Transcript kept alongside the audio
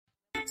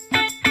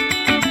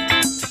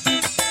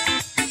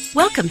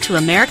Welcome to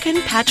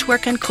American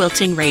Patchwork and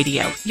Quilting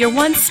Radio, your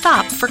one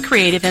stop for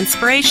creative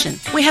inspiration.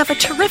 We have a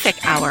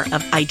terrific hour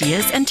of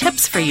ideas and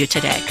tips for you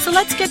today, so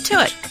let's get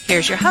to it.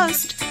 Here's your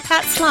host,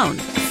 Pat Sloan.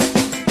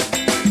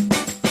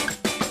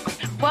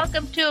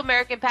 Welcome to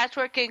American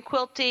Patchwork and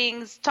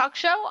Quilting's talk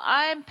show.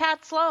 I'm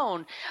Pat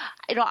Sloan.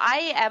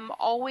 I am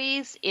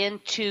always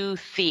into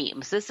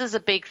themes. This is a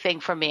big thing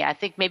for me. I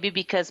think maybe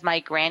because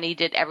my granny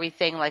did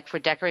everything like for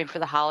decorating for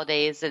the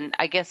holidays, and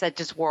I guess that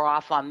just wore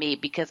off on me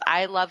because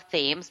I love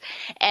themes.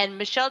 And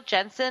Michelle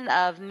Jensen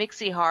of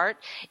Mixie Heart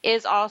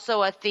is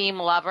also a theme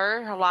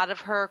lover. A lot of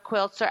her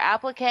quilts are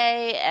applique,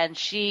 and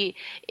she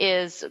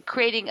is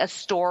creating a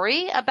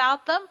story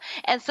about them.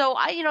 And so,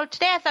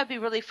 today I thought it'd be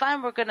really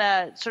fun. We're going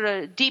to sort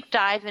of deep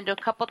dive into a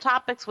couple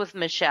topics with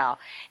Michelle.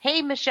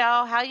 Hey,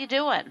 Michelle, how you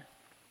doing?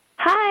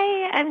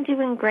 Hi, I'm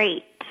doing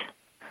great.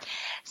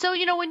 So,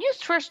 when you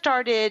first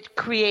started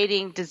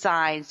creating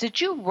designs,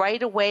 did you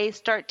right away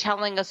start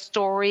telling a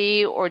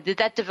story, or did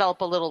that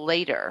develop a little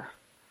later?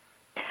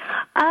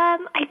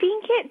 I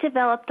think it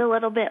developed a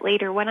little bit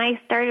later. When I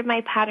started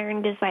my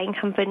pattern design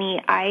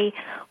company, I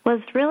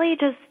was really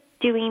just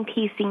doing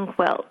piecing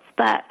quilts.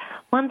 But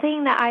one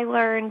thing that I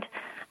learned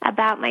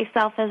about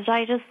myself is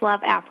I just love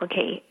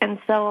applique. And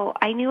so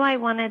I knew I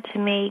wanted to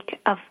make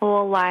a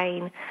full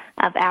line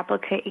of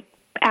applique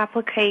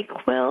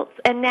quilts,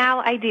 and now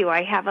I do.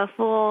 I have a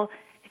full,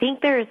 I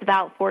think there's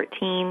about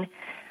 14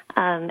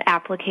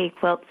 applique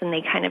quilts, and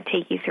they kind of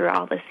take you through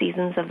all the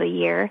seasons of the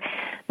year.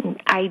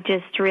 I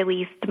just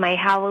released my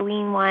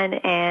Halloween one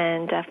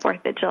and a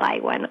 4th of July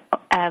one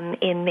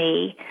in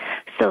May,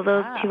 so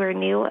those two are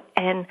new,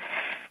 and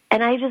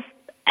I just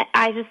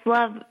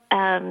love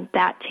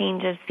that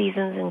change of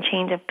seasons and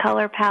change of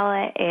color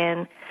palette,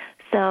 and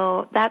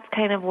so that's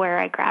kind of where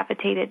I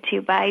gravitated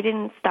to, but I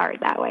didn't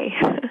start that way.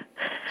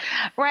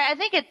 Right. I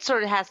think it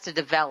sort of has to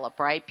develop,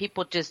 right?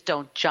 People just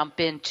don't jump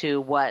into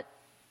what,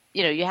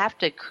 you have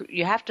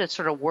to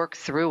sort of work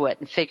through it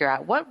and figure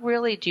out what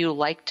really do you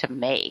like to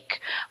make.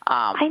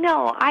 I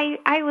know.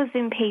 I was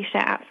impatient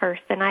at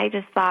first, and I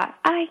just thought,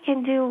 I'll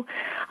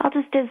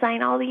just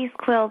design all these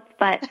quilts,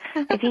 but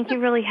I think you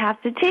really have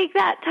to take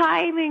that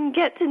time and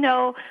get to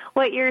know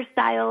what your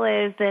style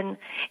is, and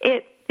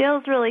it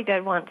feels really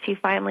good once you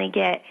finally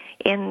get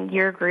in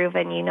your groove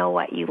and you know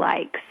what you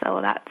like.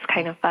 So that's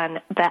kind of fun.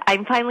 But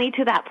I'm finally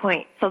to that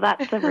point, so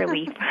that's a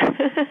relief.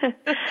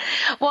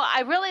 Well,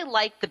 I really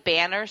like the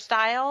banner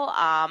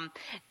style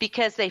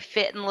because they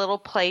fit in little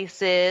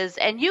places,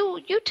 and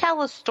you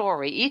tell a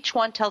story. Each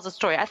one tells a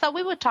story. I thought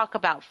we would talk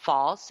about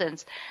fall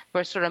since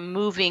we're sort of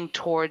moving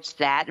towards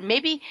that.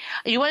 Maybe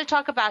you want to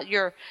talk about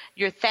your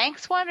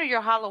Thanks one or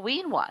your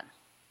Halloween one?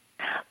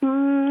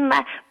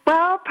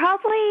 Well,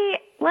 probably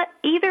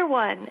either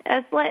one.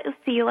 Let's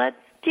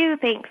do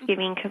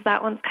Thanksgiving because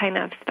that one's kind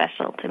of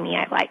special to me.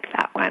 I like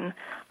that one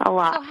a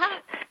lot.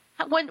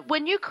 So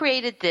when you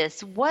created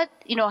this,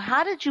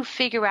 how did you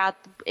figure out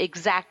the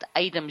exact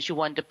items you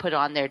wanted to put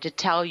on there to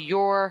tell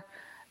your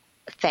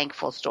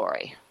thankful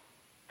story?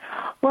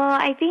 Well,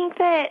 I think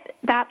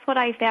that's what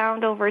I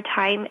found over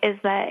time is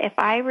that if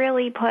I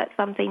really put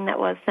something that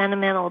was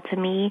sentimental to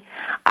me,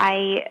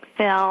 I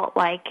felt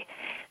like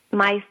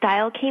my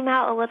style came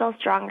out a little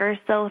stronger.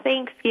 So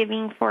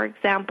Thanksgiving, for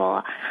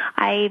example,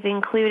 I've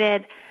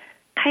included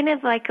kind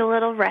of like a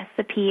little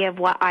recipe of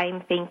what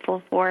I'm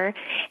thankful for,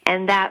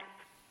 and that's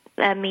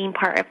a main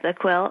part of the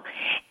quilt.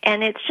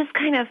 And it's just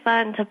kind of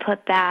fun to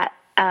put that,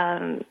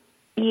 a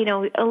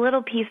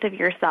little piece of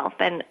yourself.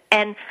 And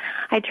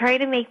I try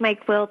to make my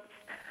quilts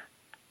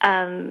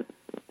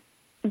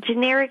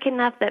generic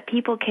enough that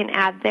people can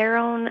add their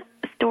own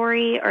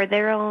story or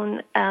their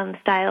own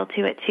style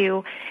to it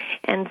too,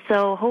 and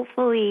so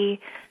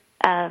hopefully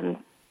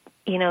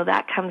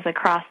that comes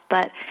across.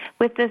 But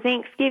with the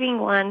Thanksgiving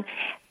one,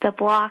 the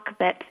block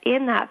that's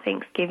in that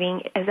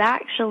Thanksgiving is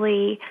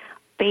actually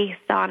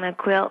based on a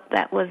quilt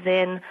that was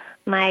in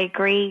my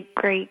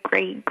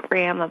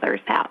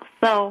great-great-great-grandmother's house,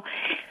 so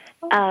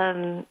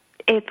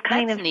it's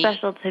kind That's of neat.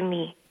 Special to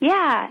me.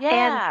 Yes.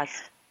 And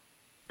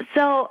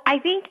so I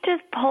think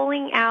just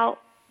pulling out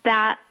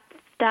that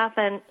stuff,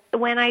 and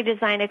when I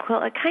design a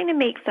quilt, it kind of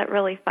makes it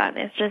really fun.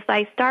 It's just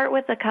I start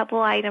with a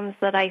couple items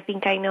that I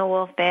think I know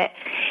will fit,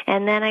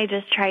 and then I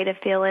just try to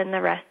fill in the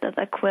rest of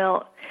the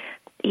quilt,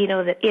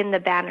 in the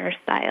banner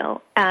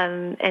style,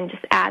 and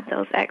just add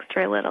those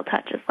extra little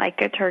touches like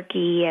a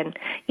turkey and,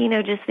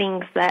 just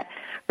things that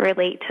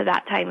relate to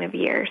that time of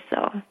year.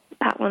 So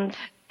that one's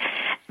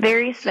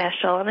very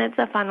special, and it's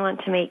a fun one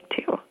to make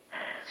too.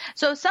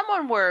 So if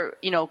someone were,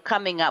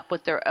 coming up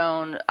with their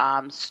own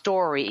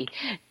story,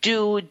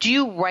 do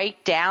you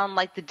write down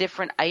like the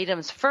different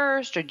items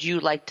first, or do you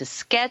like to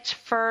sketch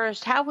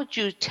first? How would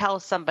you tell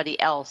somebody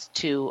else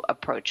to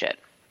approach it?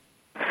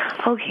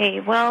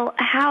 Okay, well,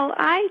 how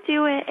I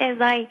do it is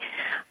I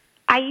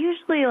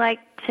usually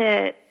like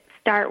to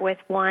start with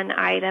one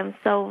item.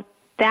 So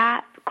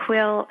that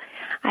quilt,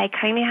 I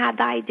kind of had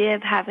the idea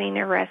of having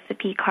a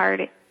recipe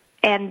card,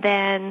 and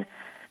then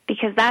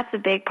because that's a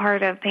big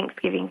part of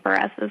Thanksgiving for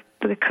us is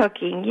the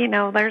cooking. You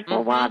know, there's a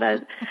lot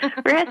of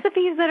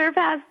recipes that are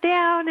passed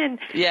down,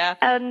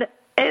 and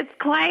it's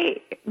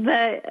quite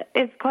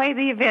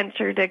the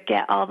adventure to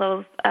get all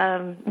those.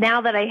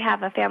 Now that I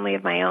have a family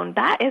of my own,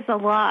 that is a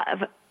lot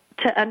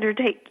to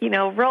undertake. You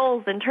know,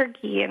 rolls and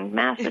turkey and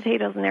mashed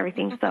potatoes and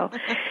everything. So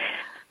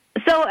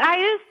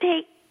I just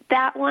take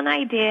that one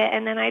idea,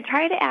 and then I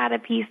try to add a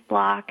piece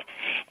block,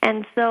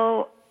 and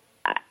so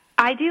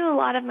I do a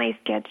lot of my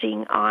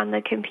sketching on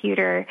the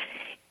computer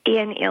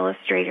in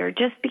Illustrator,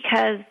 just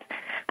because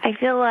I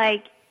feel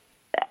like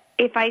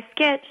if I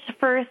sketch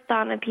first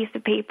on a piece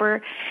of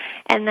paper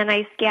and then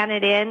I scan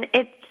it in,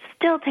 it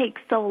still takes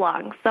so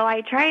long. So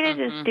I try to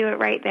just do it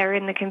right there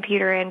in the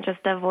computer and just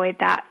avoid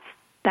that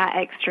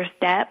extra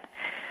step.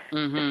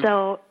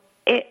 So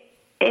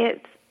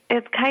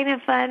it's kind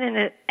of fun,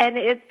 and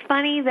it's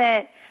funny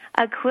that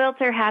a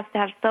quilter has to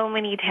have so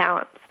many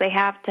talents. They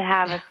have to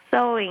have a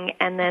sewing,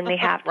 and then they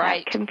have to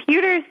have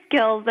computer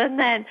skills, and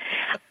then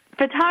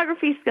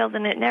photography skills,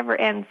 and it never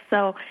ends.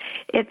 So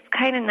it's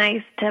kind of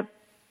nice to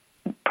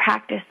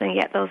practice and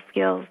get those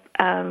skills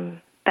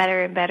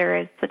better and better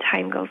as the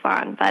time goes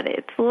on, but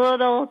it's a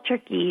little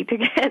tricky to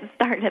get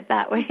started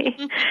that way.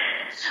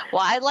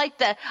 Well, I like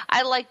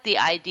the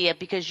idea,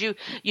 because you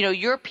know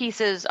your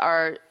pieces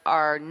are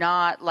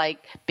not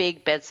like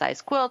big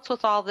bed-sized quilts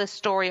with all this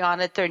story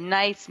on it. They're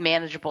nice,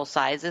 manageable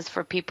sizes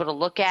for people to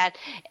look at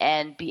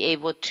and be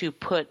able to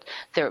put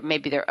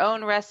maybe their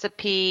own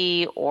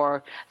recipe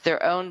or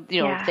their own,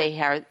 you know, if they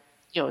have,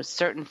 you know,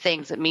 certain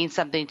things that mean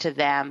something to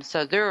them.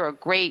 So they're a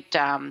great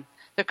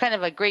they're kind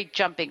of a great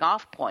jumping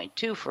off point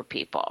too for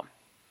people.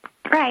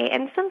 Right,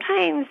 and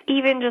sometimes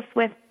even just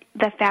with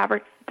the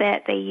fabrics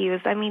that they use.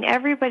 I mean,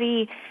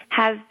 everybody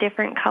has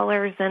different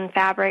colors and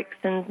fabrics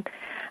and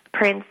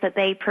prints that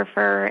they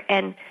prefer,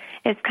 and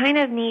it's kind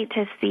of neat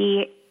to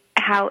see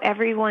how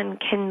everyone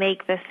can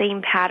make the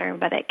same pattern,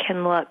 but it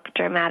can look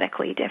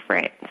dramatically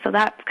different. So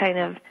that's kind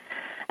of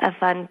a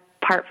fun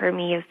part for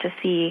me, is to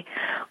see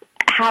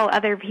how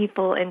other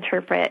people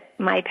interpret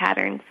my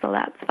patterns. So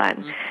that's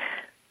fun.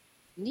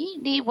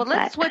 Neat. Well,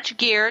 let's switch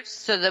gears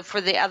so that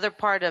for the other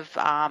part of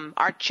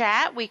our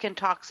chat, we can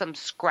talk some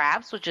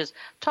scraps, which is a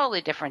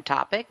totally different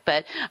topic.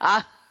 But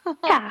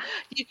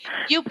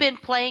you've been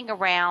playing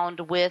around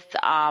with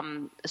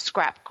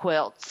scrap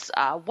quilts.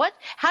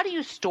 How do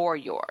you store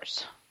your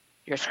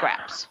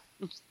scraps?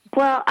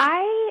 Well,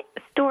 I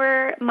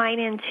store mine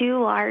in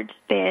 2 large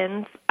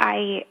bins.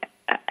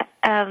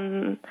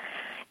 And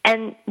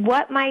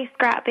what my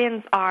scrap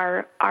bins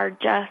are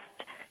just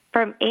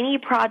from any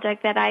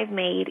project that I've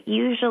made.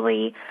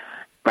 Usually,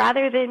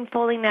 rather than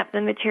folding up the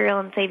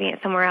material and saving it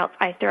somewhere else,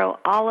 I throw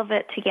all of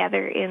it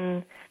together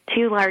in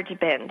 2 large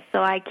bins.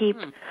 So I keep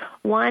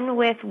one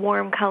with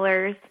warm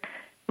colors,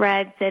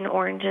 reds and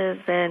oranges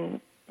and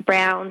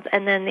browns,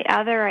 and then the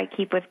other I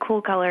keep with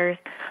cool colors,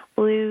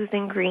 blues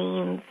and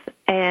greens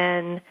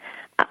and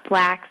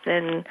blacks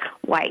and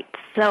whites.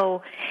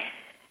 So,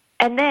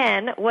 and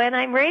then when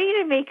I'm ready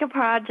to make a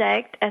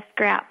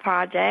scrap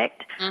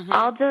project,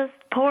 I'll just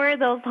pour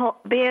those whole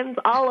bins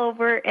all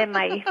over, and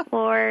my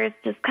floor is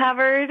just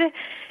covered.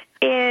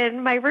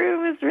 And my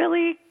room is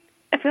it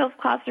feels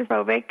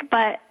claustrophobic,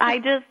 but I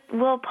just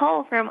will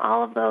pull from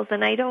all of those,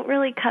 and I don't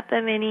really cut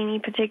them in any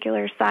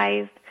particular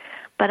size,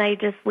 but I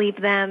just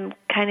leave them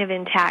kind of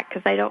intact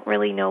because I don't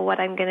really know what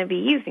I'm going to be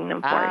using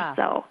them for.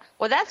 So,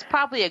 well, that's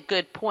probably a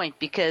good point,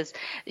 because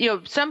you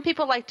know some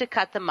people like to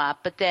cut them up,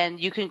 but then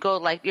you can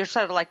go you're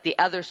sort of like the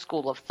other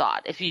school of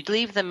thought. If you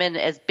leave them in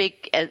as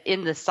big as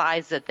in the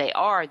size that they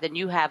are, then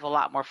you have a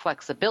lot more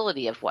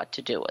flexibility of what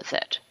to do with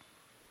it.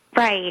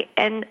 Right,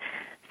 and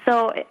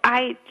so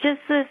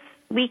this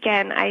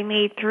weekend I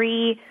made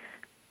 3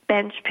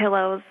 bench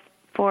pillows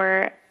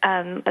for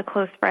a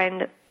close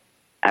friend.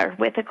 Or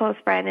with a close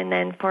friend, and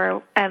then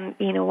for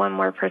one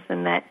more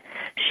person that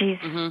she's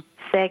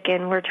sick,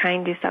 and we're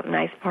trying to do something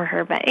nice for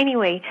her. But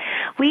anyway,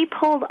 we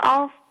pulled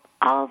all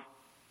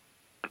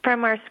from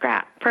my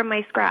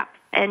scraps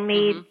and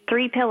made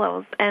 3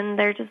 pillows, and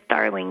they're just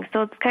darling.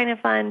 So it's kind of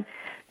fun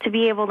to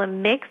be able to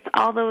mix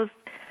all those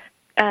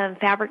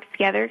fabrics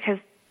together, because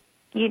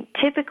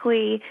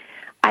typically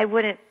I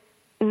wouldn't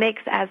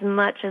mix as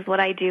much as what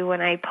I do when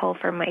I pull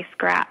from my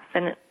scraps,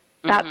 and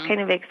that's kind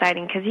of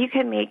exciting, because you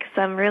can make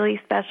some really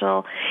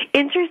special,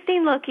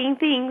 interesting-looking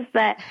things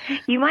that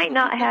you might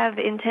not have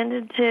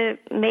intended to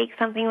make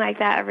something like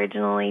that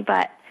originally,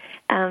 but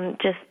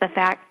just the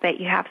fact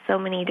that you have so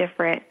many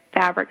different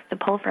fabrics to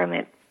pull from,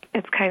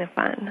 it's kind of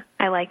fun.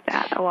 I like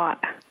that a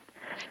lot.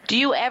 Do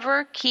you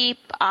ever keep,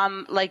 let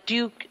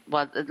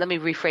me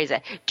rephrase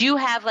that. Do you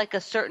have like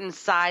a certain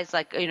size,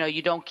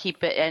 you don't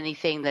keep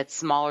anything that's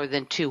smaller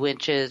than 2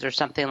 inches or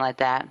something like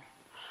that?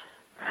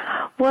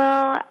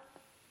 Well,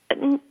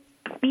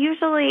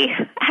 usually,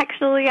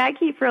 actually, I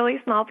keep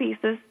really small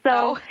pieces.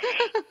 So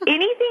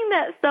anything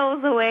that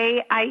sews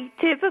away, I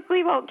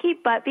typically won't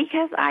keep. But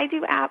because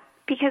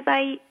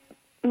I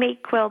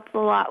make quilts a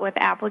lot with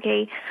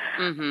applique,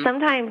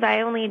 sometimes I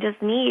only just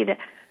need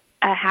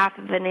a 1/2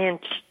 of an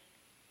inch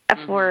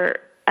for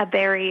a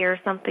berry or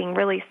something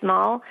really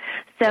small.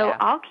 So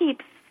I'll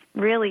keep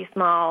really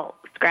small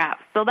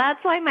scraps. So that's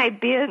why my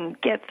bin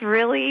gets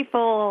really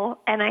full,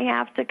 and I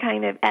have to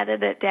kind of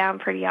edit it down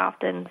pretty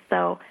often.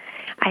 So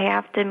I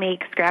have to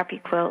make scrappy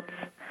quilts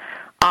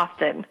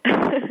often.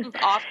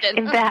 Often.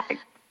 In fact,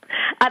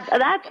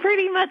 that's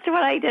pretty much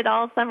what I did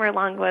all summer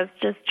long, was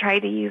just try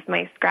to use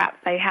my scraps.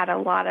 I had a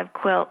lot of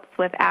quilts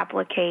with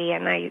applique,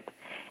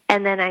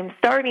 and then I'm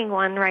starting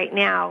one right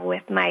now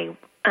with my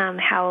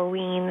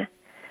Halloween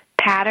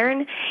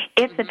pattern.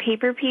 It's a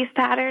paper piece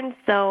pattern,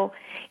 so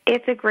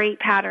it's a great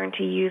pattern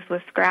to use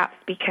with scraps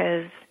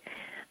because,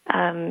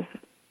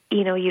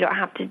 you don't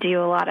have to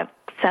do a lot of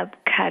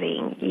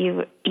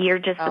sub-cutting. You're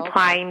just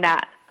applying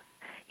that,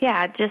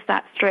 just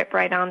that strip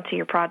right onto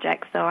your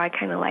project. So I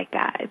kind of like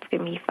that. It's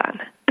going to be fun.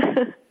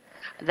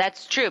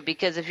 That's true,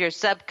 because if you're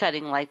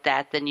sub-cutting like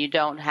that, then you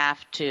don't have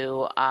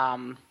to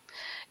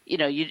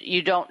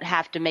you don't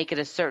have to make it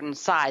a certain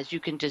size. You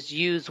can just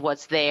use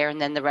what's there, and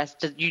then the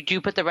rest. You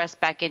do put the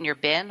rest back in your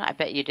bin? I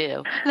bet you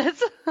do.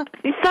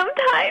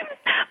 Sometimes,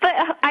 but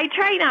I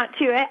try not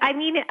to. I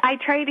mean, I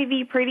try to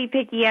be pretty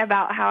picky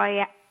about how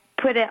I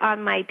put it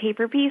on my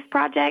paper piece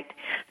project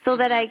so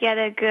that I get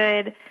a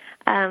good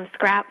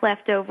scrap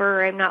left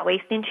over. I'm not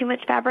wasting too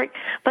much fabric.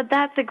 But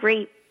that's a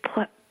great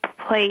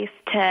place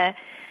to,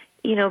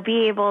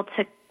 be able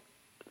to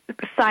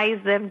size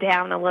them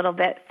down a little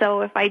bit. So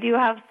if I do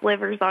have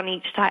slivers on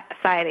each side,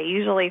 I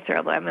usually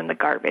throw them in the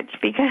garbage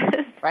because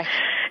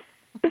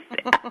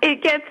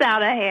it gets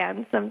out of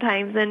hand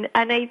sometimes. And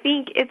I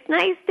think it's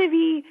nice to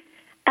be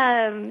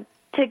to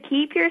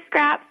keep your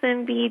scraps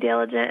and be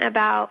diligent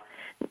about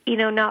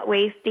not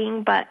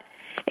wasting. But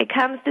it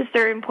comes to a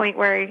certain point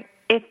where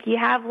if you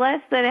have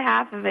less than a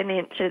half of an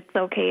inch, it's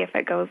okay if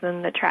it goes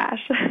in the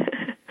trash.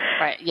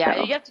 Right. Yeah.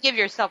 So. You have to give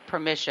yourself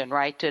permission,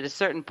 right? To a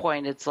certain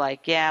point, it's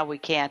like, we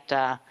can't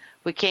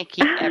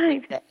keep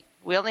everything.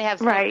 We only have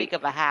so big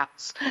of a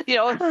house.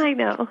 I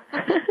know.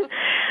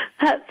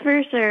 That's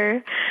for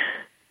sure.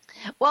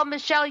 Well,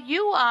 Michelle,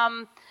 you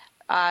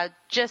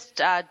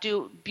just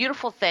do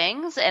beautiful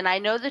things, and I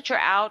know that you're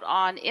out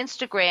on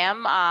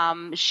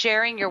Instagram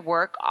sharing your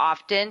work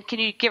often. Can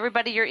you give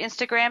everybody your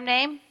Instagram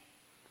name?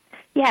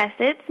 Yes,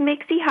 it's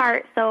Mixie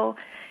Heart. So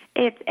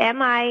it's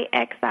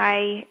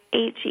MIXIHEART,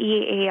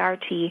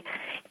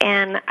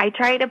 and I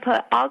try to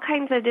put all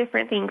kinds of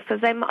different things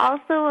because I'm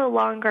also a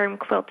long-arm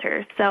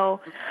quilter,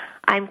 so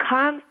I'm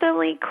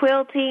constantly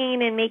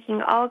quilting and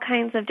making all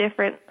kinds of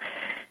different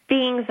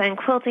things and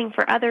quilting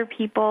for other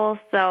people,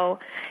 so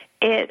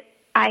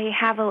I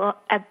have a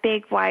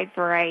big, wide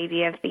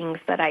variety of things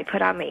that I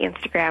put on my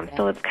Instagram,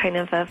 so it's kind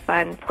of a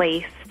fun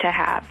place to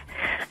have.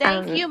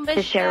 Thank you, Michelle.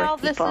 To share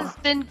with people. This has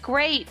been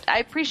great. I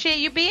appreciate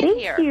you being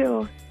here. Thank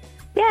you.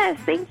 Yes,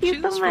 thank you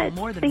Choose so much. From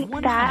more than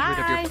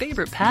 100 of your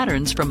favorite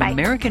patterns from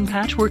American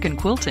Patchwork and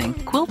Quilting,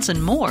 Quilts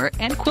and More,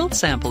 and Quilt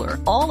Sampler,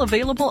 all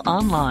available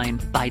online.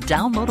 Buy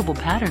downloadable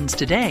patterns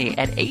today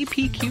at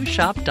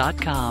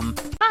apqshop.com.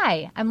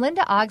 Hi, I'm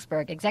Linda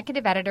Augsburg,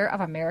 Executive Editor of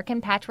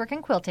American Patchwork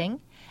and Quilting,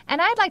 and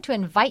I'd like to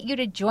invite you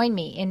to join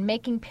me in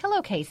making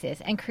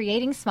pillowcases and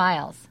creating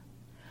smiles.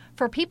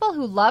 For people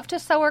who love to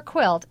sew or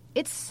quilt,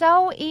 it's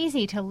so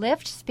easy to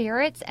lift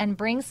spirits and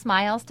bring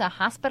smiles to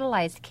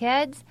hospitalized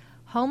kids,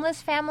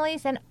 homeless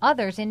families, and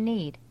others in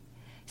need.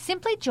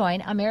 Simply join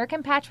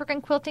American Patchwork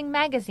and Quilting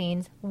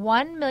Magazine's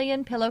 1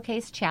 Million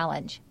Pillowcase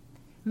Challenge.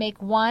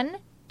 Make 1,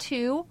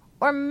 2,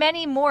 or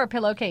many more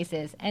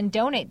pillowcases and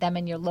donate them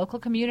in your local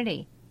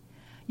community.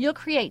 You'll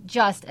create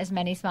just as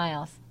many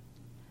smiles.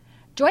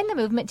 Join the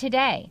movement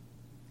today.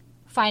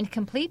 Find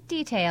complete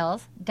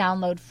details,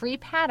 download free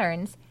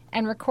patterns,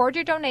 and record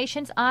your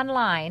donations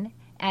online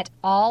at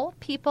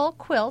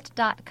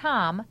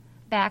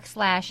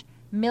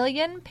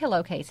allpeoplequilt.com/million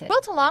pillowcases.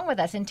 Quilt along with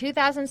us in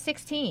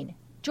 2016.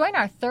 Join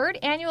our 3rd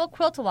annual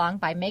Quilt Along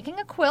by making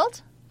a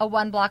quilt, a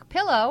 1-block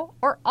pillow,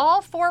 or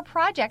all 4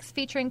 projects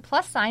featuring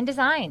plus-sign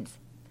designs.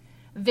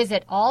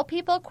 Visit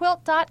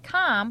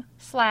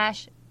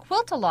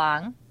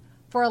allpeoplequilt.com/quiltalong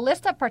for a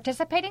list of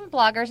participating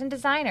bloggers and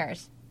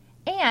designers,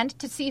 and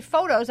to see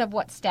photos of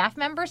what staff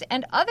members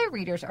and other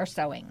readers are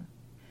sewing.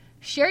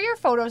 Share your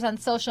photos on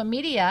social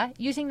media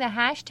using the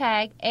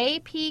hashtag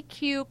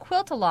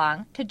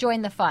APQQuiltalong to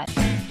join the fun.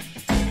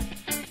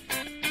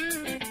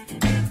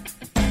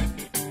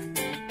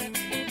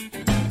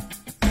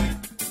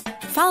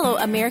 Follow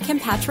American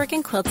Patchwork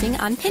and Quilting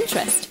on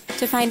Pinterest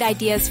to find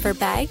ideas for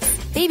bags,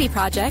 baby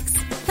projects,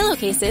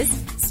 pillowcases,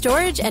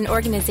 storage and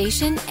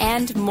organization,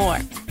 and more.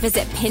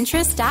 Visit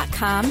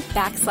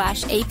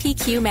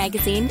pinterest.com/APQ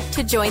magazine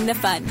to join the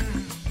fun.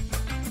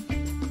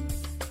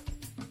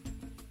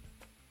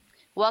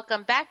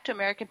 Welcome back to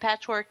American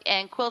Patchwork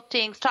and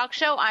Quilting's talk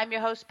show. I'm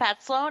your host,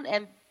 Pat Sloan,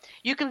 and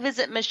you can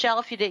visit Michelle,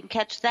 if you didn't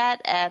catch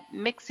that, at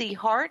Mixie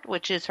Heart,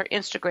 which is her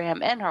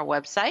Instagram and her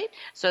website,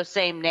 so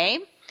same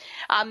name.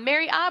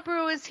 Mary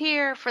Abreu is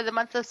here for the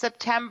month of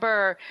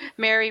September.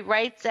 Mary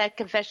writes at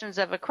Confessions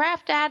of a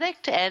Craft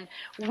Addict, and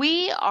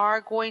we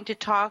are going to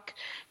talk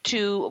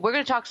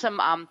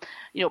some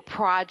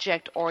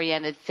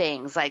project-oriented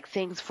things, like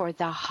things for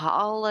the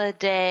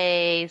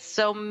holidays.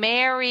 So,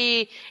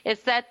 Mary,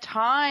 it's that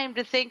time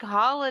to think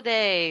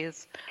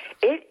holidays.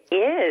 It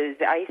is.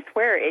 I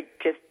swear, it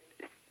gets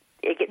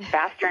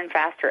faster and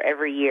faster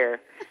every year.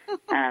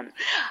 But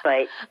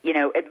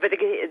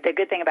the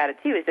good thing about it,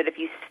 too, is that if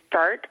you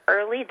start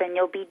early, then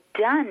you'll be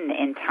done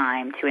in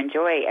time to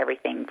enjoy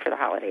everything for the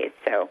holidays.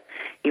 So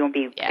you won't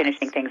be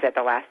finishing things at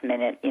the last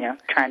minute,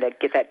 trying to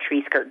get that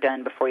tree skirt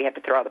done before you have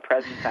to throw all the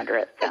presents under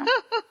it.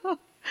 So.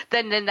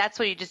 Then that's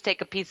when you just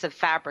take a piece of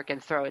fabric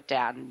and throw it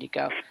down, and you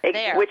go,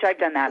 there. Which I've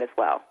done that as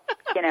well,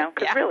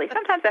 because really,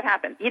 sometimes that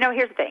happens.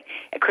 Here's the thing.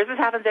 Christmas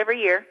happens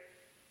every year.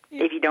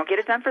 If you don't get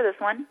it done for this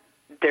one,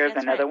 there's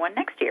another one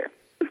next year.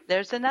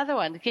 There's another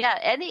one. Yeah,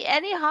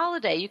 any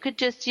holiday. You could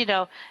just,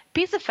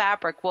 piece of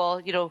fabric,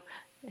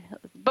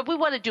 but we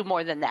want to do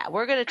more than that.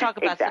 We're going to talk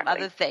about some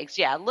other things.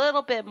 Yeah, a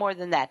little bit more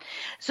than that.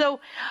 So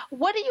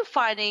what are you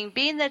finding,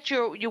 being that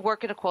you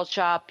work in a quilt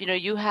shop,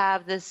 you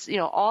have this,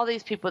 all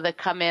these people that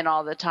come in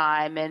all the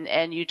time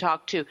and you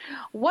talk to.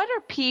 What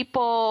are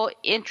people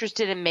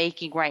interested in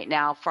making right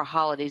now for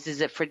holidays?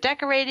 Is it for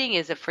decorating?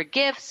 Is it for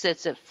gifts?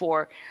 Is it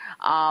for,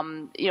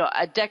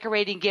 a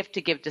decorating gift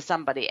to give to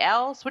somebody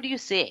else? What are you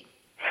seeing?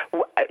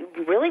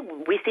 Really,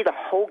 we see the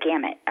whole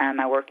gamut.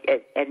 I work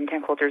at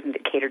Intent Quilters in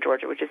Decatur,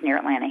 Georgia, which is near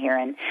Atlanta here,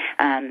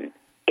 and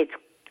it's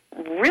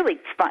really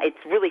fun. It's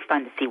really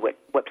fun to see what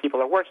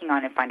people are working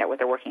on and find out what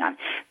they're working on.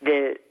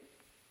 The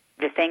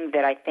thing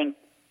that I think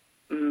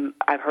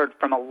I've heard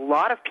from a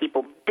lot of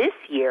people this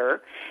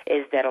year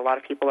is that a lot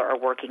of people are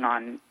working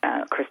on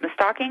Christmas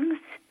stockings,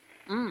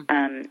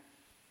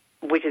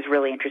 which is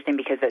really interesting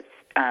because it's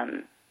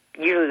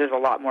usually there's a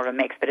lot more of a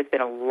mix, but it's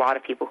been a lot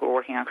of people who are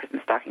working on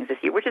Christmas stockings this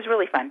year, which is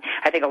really fun.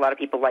 I think a lot of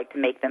people like to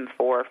make them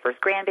for first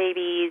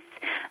grandbabies.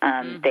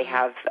 They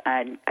have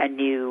a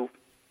new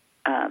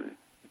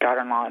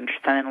daughter-in-law and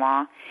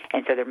son-in-law,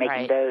 and so they're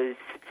making those,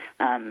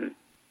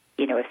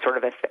 as sort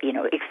of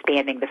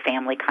expanding the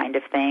family kind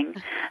of thing,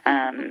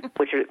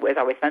 which is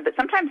always fun. But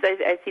sometimes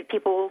I see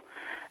people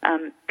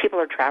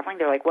are traveling.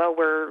 They're like, well,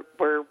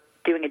 we're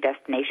doing a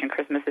destination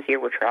Christmas this year.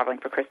 We're traveling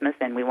for Christmas,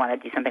 and we want to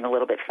do something a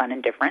little bit fun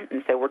and different,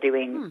 and so we're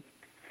doing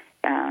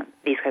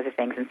these kinds of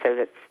things, and so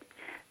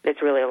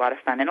that's really a lot of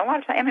fun. And a lot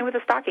of time, with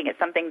a stocking, it's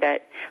something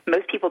that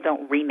most people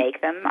don't remake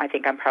them. I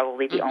think I'm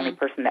probably the only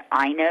person that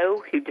I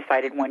know who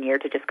decided one year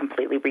to just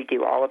completely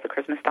redo all of the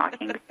Christmas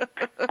stockings. So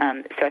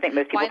I think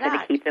most people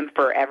tend to keep them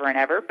forever and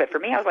ever, but for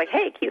me, I was like,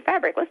 hey, cute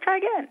fabric, let's try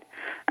again.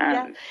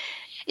 And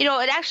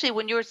actually,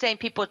 when you were saying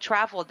people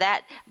travel,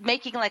 that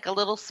making like a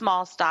little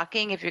small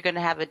stocking, if you're going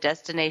to have a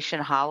destination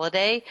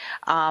holiday,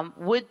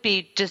 would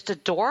be just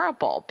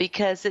adorable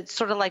because it's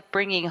sort of like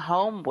bringing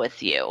home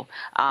with you.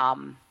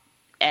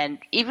 And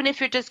even if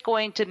you're just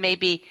going to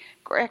maybe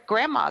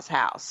grandma's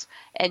house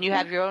and you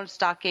have your own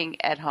stocking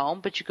at home,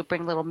 but you could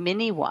bring little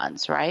mini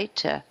ones,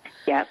 right?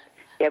 Yep,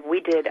 we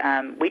did.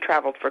 We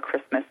traveled for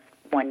Christmas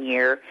one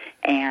year,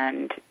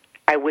 and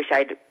I wish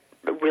I'd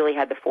really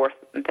had the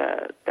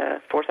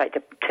foresight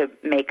to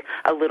make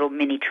a little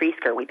mini tree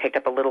skirt. We picked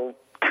up a little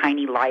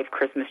tiny live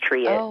Christmas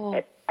tree at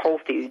Whole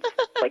Foods,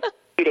 like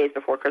 2 days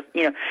before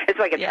Christmas. It's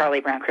like a Charlie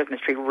Brown Christmas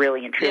tree,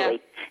 really and truly. Yeah.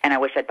 And I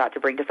wish I'd thought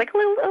to bring just like a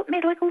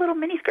little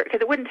mini skirt,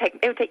 because it would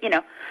take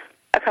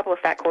a couple of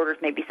fat quarters,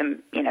 maybe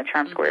some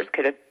charm squares.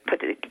 Could have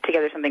put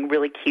together something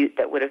really cute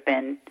that would have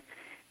been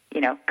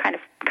kind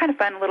of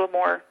fun, a little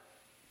more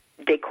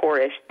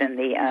decor-ish than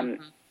the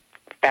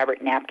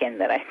fabric napkin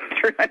that I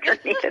threw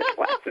underneath at the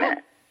last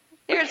minute.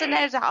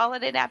 There's a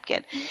holiday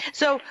napkin.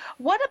 So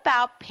what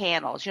about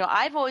panels?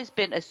 I've always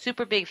been a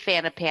super big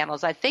fan of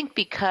panels. I think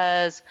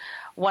because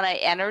when I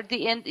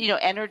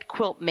entered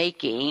quilt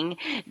making,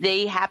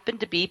 they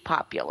happened to be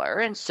popular.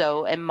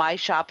 And my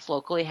shops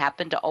locally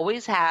happen to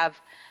always have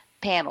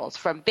panels,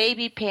 from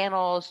baby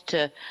panels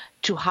to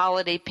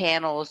holiday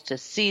panels to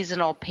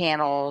seasonal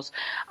panels.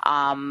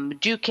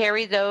 Do you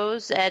carry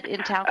those at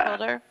In-Town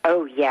Quilter?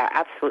 Oh, yeah,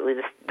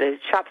 absolutely. The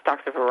shop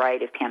stocks a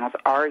variety of panels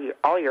all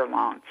year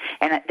long.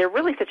 And they're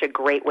really such a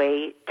great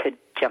way to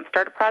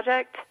jumpstart a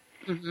project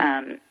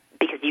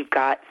because you've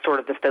got sort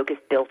of the focus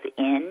built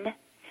in,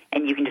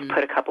 and you can just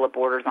put a couple of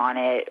borders on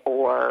it,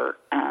 or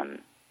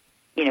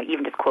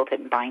even just quilt it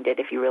and bind it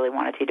if you really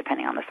wanted to,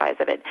 depending on the size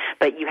of it.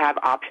 But you have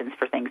options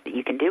for things that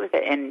you can do with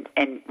it.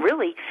 And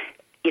really,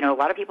 a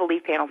lot of people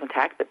leave panels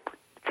intact, but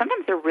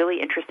sometimes they're really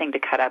interesting to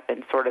cut up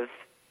and sort of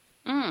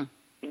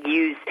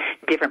use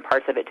different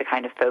parts of it to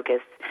kind of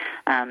focus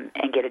and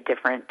get a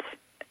different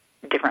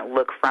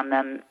look from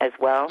them as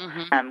well.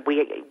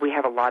 We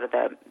have a lot of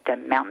the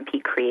Mountain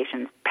Peak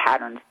Creations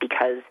patterns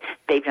because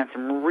they've done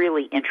some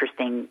really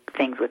interesting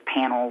things with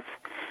panels,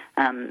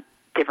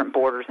 different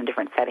borders and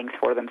different settings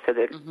for them, so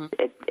that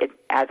it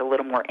adds a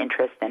little more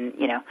interest. And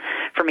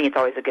for me, it's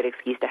always a good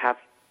excuse to have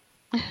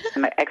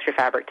some extra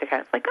fabric to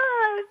kind of like,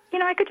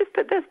 I could just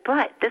put this,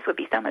 but this would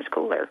be so much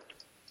cooler.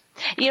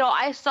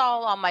 I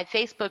saw on my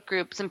Facebook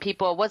group some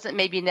people, it wasn't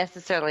maybe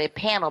necessarily a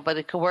panel, but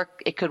it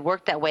could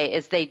work that way,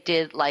 as they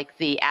did like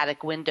the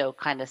attic window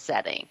kind of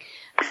setting.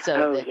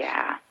 So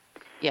yeah.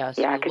 Yeah,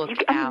 so because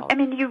look out. I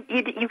mean,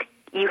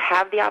 you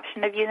have the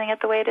option of using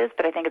it the way it is,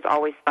 but I think it's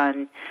always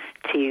fun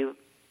to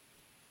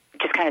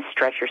just kind of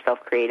stretch yourself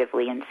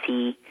creatively and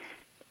see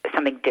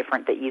something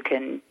different that you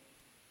can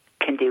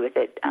do with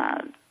it,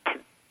 to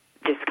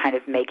just kind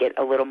of make it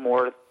a little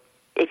more,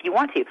 if you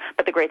want to.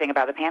 But the great thing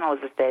about the panel is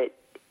that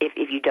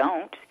if you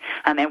don't,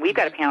 and we've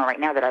got a panel right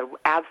now that I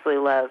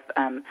absolutely love.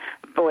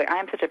 Boy,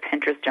 I'm such a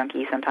Pinterest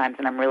junkie sometimes,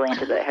 and I'm really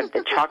into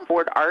the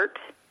chalkboard art.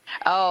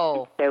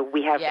 Oh, so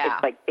we have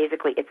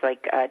it's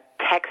like a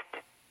text.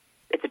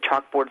 It's a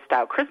chalkboard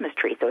style Christmas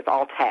tree, so it's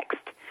all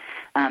text,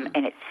 and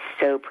it's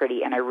so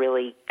pretty. And I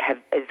really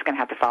it's going to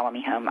have to follow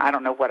me home. I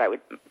don't know what I would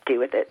do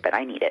with it, but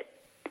I need it.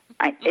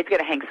 It's going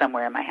to hang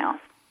somewhere in my house.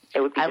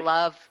 It would be. I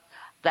love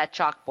that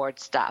chalkboard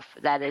stuff.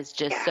 That is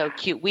just so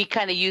cute. We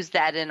kind of use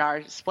that in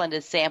our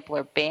Splendid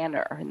Sampler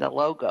banner and the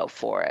logo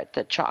for it,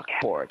 the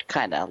chalkboard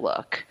kind of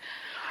look.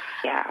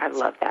 Yeah, I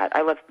love that.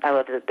 I love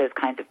those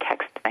kinds of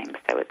text things.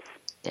 So it's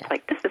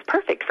like, this is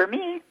perfect for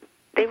me.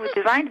 They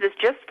designed this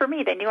just for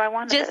me. They knew I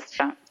wanted this.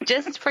 So.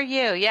 Just for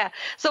you, yeah.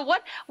 So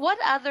what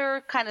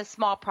other kind of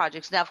small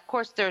projects? Now, of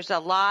course, there's a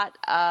lot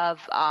of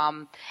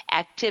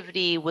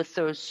activity with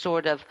those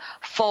sort of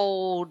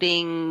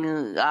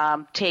folding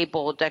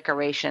table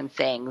decoration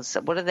things.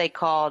 What are they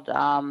called?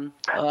 The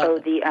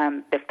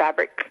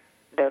fabric,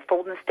 the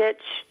fold and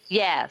stitch.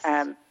 Yes.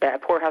 The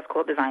Poorhouse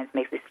Quilt Designs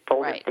makes these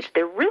fold and stitch.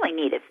 They're really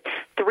neat. It's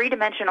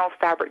three-dimensional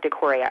fabric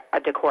decor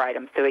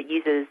items, so it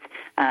uses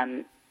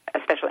a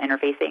special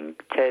interfacing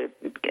to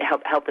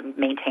help them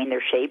maintain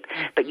their shape.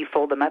 But you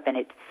fold them up,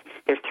 and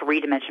there's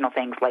three-dimensional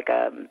things like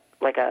a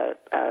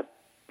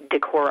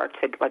decor,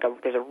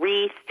 there's a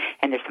wreath,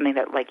 and there's something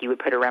that like you would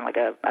put around like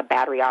a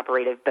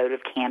battery-operated votive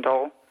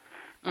candle.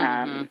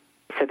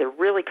 So they're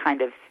really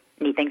kind of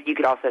neat things.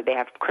 They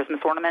have Christmas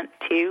ornaments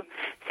too,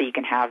 so you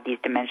can have these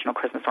dimensional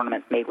Christmas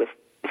ornaments made with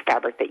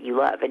fabric that you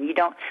love.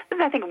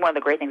 And I think one of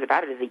the great things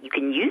about it is that you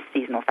can use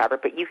seasonal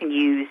fabric, but you can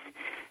use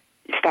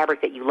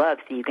fabric that you love,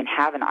 so you can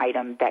have an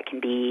item that can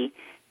be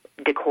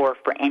decor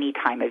for any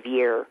time of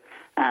year.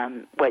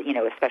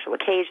 A special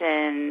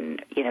occasion.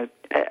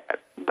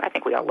 I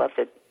think we all love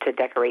to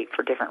decorate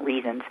for different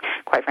reasons.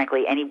 Quite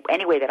frankly,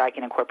 any way that I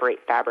can incorporate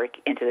fabric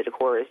into the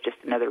decor is just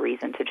another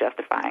reason to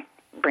justify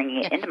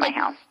bringing it into my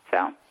house.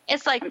 So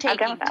it's like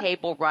taking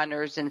table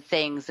runners and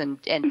things and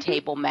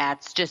table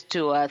mats just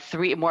to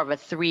more of a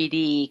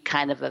 3D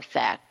kind of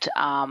effect.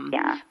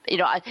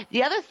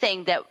 The other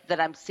thing that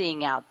I'm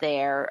seeing out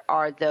there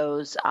are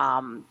those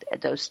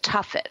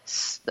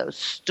tuffets, those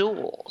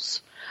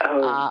stools.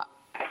 Oh.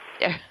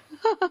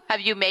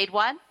 Have you made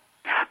one?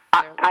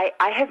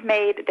 I have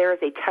made. There is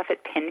a tuffet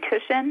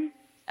pincushion.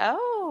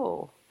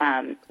 Oh.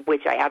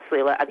 Which I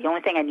absolutely love. The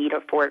only thing I need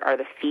for it are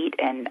the feet,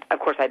 and of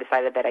course I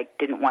decided that I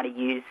didn't want to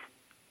use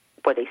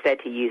what they said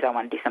to use. I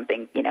want to do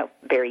something,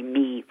 very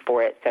me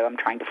for it, so I'm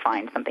trying to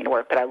find something to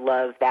work. But I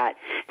love that.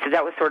 So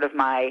that was sort of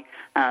my,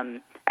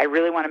 I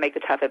really want to make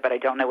the tuffet, but I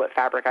don't know what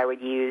fabric I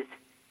would use.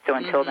 So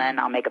until then,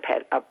 I'll make the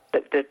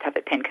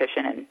tuffet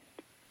pincushion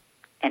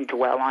and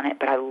dwell on it.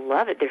 But I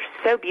love it. They're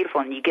so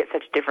beautiful, and you get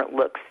such different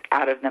looks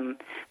out of them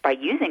by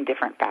using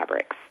different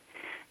fabrics.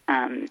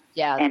 They're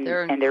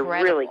incredible. And they're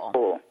really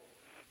cool.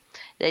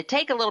 They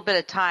take a little bit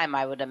of time,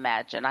 I would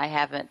imagine. I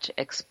haven't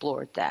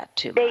explored that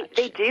too much.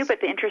 They do,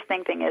 but the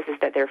interesting thing is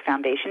that they're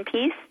foundation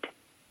pieced,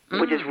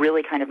 which is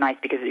really kind of nice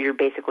because you're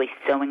basically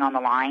sewing on the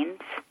lines,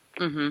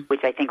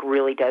 which I think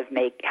really does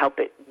help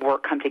it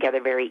come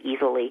together very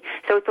easily.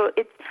 So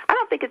I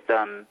don't think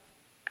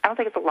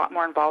it's a lot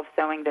more involved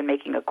sewing than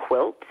making a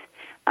quilt.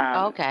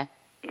 Okay.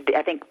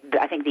 I think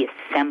the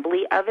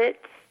assembly of it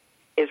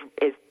is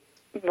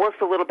works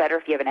a little better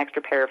if you have an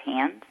extra pair of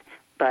hands,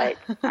 but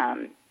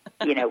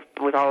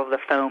with all of the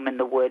foam and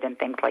the wood and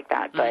things like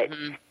that. But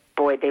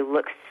boy, they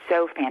look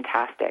so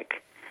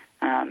fantastic,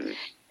 and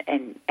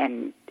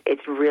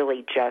it's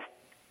really just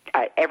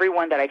every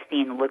one that I've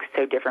seen looks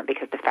so different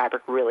because the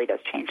fabric really does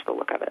change the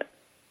look of it.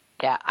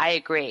 Yeah, I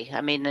agree. I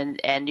mean,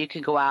 and you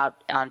can go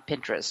out on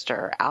Pinterest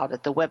or out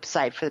at the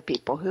website for the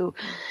people who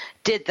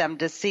did them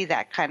to see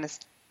that kind of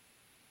stuff.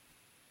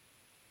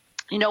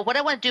 What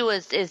I want to do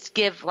is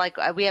give,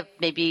 we have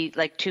maybe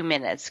 2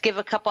 minutes, give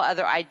a couple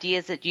other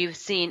ideas that you've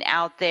seen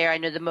out there. I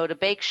know the Moda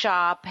Bake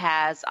Shop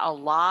has a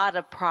lot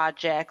of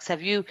projects.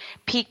 Have you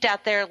peeked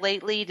out there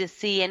lately to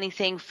see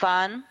anything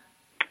fun?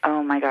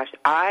 Oh, my gosh.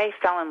 I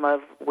fell in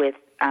love with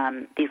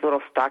these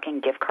little stocking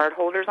gift card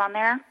holders on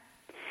there.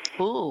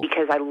 Ooh.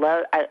 Because I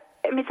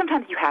mean,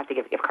 sometimes you have to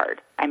give a gift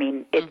card. I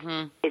mean,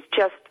 it's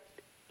just,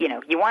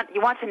 you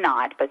want to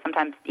not, but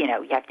sometimes, you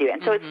have to do it.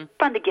 And so it's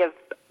fun to give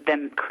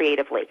them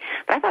creatively.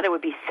 But I thought it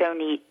would be so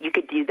neat. You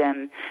could do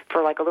them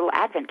for like a little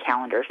advent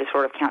calendar to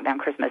sort of count down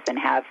Christmas and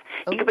have,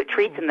 you could put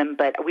treats in them,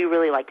 but we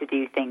really like to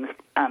do things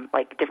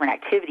like different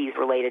activities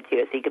related to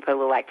it. So you could put a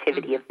little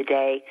activity of the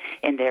day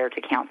in there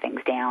to count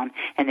things down,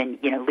 and then,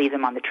 leave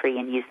them on the tree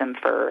and use them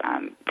for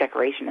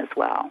decoration as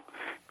well,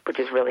 which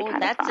is really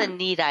kind of fun. That's a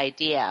neat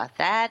idea.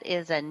 That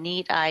is a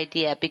neat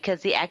idea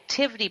because the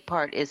activity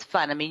part is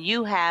fun. I mean,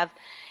 you have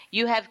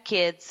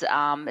kids,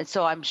 and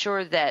so I'm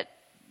sure that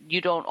you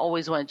don't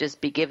always want to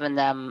just be giving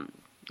them,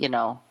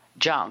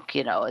 junk.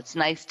 It's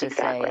nice to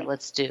say,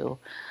 let's do,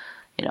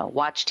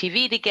 watch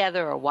TV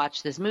together or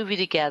watch this movie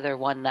together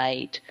one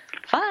night.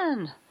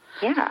 Fun.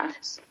 Yeah.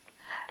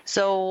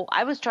 So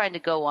I was trying to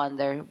go on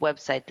their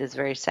website this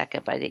very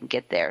second, but I didn't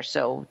get there.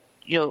 So,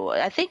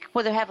 I think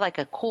they have like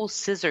a cool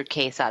scissor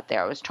case out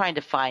there. I was trying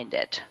to find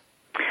it.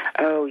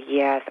 Oh,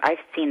 yes. I've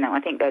seen that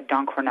one. I think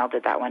Don Cornell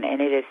did that one,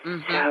 and it is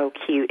so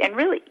cute. And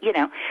really,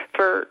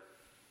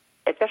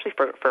 especially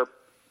for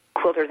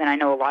quilters, and I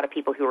know a lot of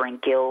people who are in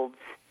guilds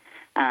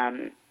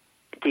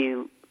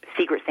do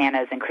Secret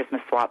Santas and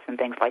Christmas swaps and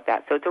things like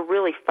that. So it's a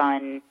really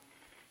fun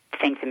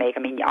thing to make.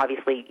 I mean,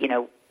 obviously,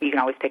 you can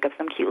always pick up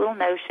some cute little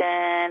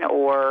notion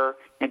or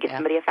get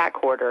somebody a fat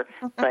quarter,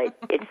 but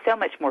it's so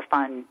much more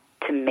fun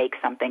to make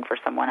something for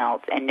someone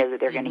else and know that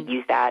they're going to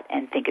use that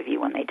and think of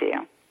you when they do.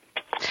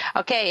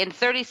 Okay, in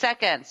 30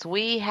 seconds,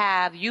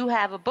 you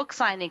have a book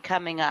signing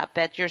coming up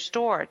at your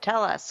store.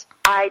 Tell us.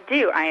 I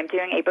do. I am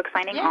doing a book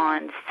signing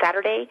on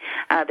Saturday,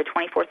 the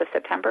 24th of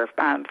September,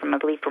 from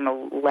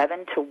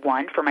 11 to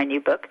 1 for my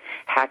new book,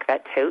 Hack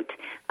That Tote.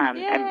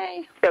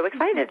 I'm so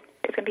excited.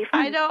 It's going to be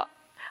fun. I know.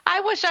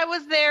 I wish I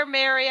was there,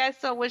 Mary. I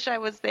so wish I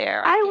was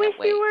there. I wish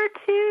you were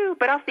too,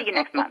 but I'll see you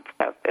next month,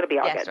 so it'll be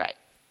all good. That's right.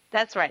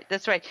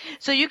 That's right.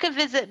 So you can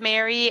visit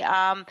Mary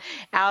out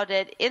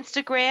at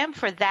Instagram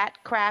for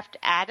That Craft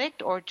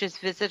Addict, or just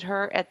visit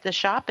her at the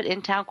shop at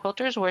In Town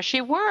Quilters where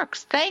she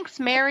works. Thanks,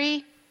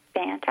 Mary.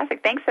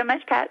 Fantastic. Thanks so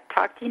much, Pat.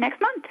 Talk to you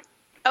next month.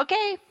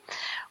 Okay.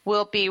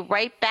 We'll be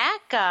right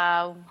back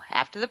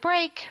after the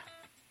break.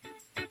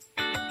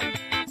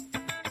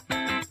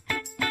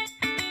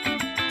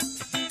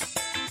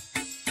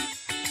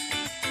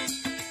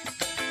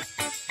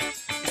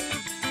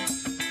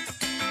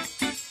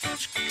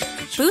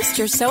 Boost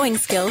your sewing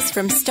skills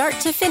from start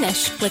to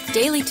finish with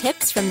daily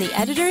tips from the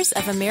editors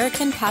of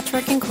American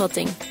Patchwork and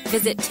Quilting.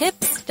 Visit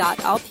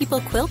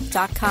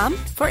tips.allpeoplequilt.com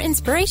for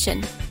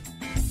inspiration.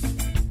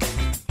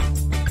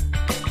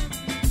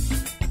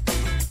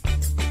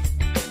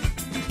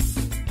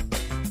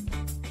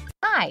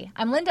 Hi,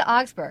 I'm Linda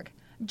Augsburg.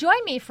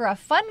 Join me for a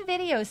fun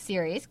video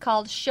series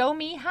called Show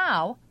Me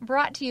How,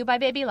 brought to you by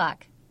Baby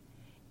Lock.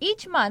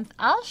 Each month,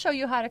 I'll show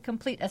you how to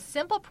complete a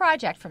simple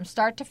project from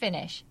start to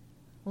finish.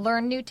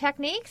 Learn new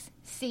techniques,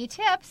 see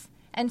tips,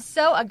 and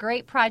sew a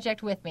great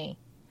project with me.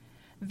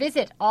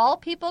 Visit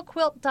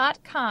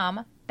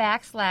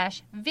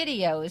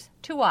allpeoplequilt.com/videos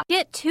to watch.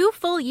 Get 2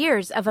 full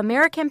years of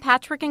American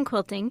Patchwork and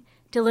Quilting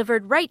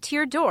delivered right to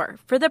your door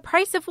for the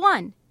price of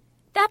 1.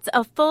 That's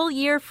a full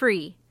year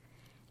free.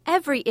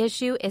 Every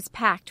issue is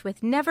packed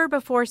with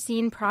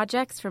never-before-seen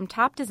projects from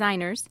top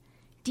designers,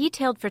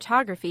 detailed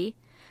photography,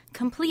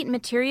 complete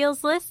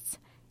materials lists,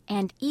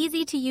 and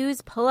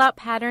easy-to-use pull-out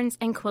patterns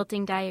and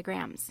quilting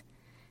diagrams.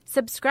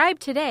 Subscribe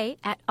today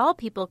at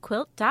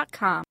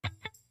allpeoplequilt.com.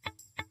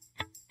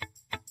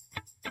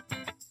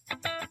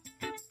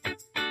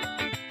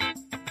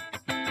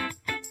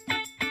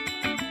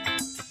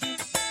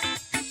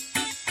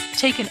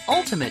 Take an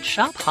ultimate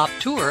shop hop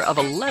tour of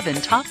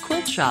 11 top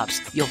quilt shops.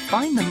 You'll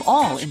find them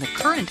all in the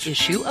current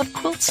issue of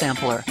Quilt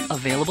Sampler,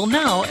 available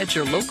now at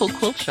your local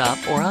quilt shop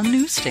or on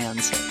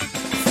newsstands.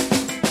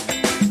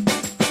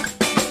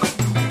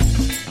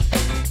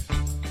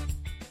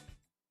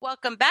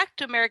 Welcome back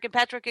to American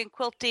Patchwork and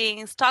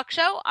Quilting's talk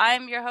show.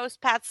 I'm your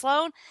host, Pat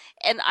Sloan,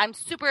 and I'm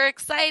super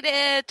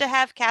excited to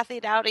have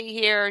Kathy Dowdy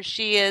here.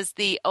 She is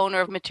the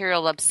owner of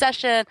Material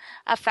Obsession,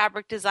 a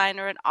fabric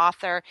designer and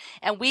author,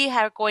 and we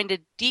are going to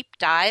deep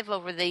dive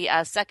over the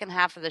second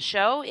half of the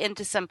show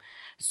into some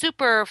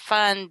super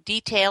fun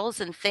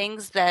details and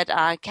things that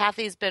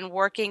Kathy's been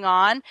working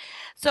on.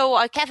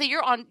 So, Kathy,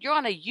 you're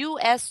on a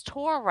U.S.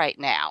 tour right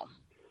now.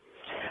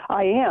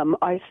 I am.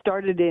 I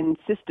started in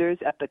Sisters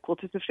at the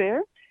Quilters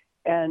Affair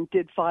and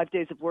did 5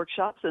 days of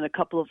workshops and a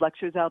couple of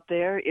lectures out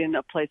there in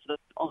a place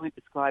that's only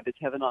described as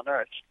heaven on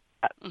earth.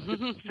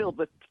 Filled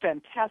with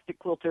fantastic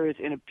quilters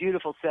in a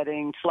beautiful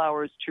setting,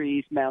 flowers,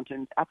 trees,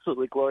 mountains,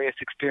 absolutely glorious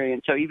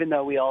experience. So even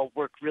though we all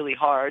work really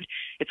hard,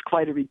 it's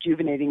quite a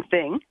rejuvenating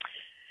thing.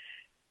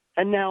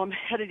 And now I'm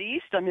headed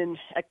east. I'm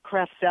at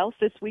Craft South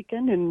this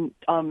weekend in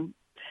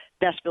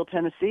Nashville,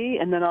 Tennessee,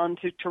 and then on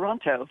to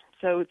Toronto.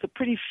 So it's a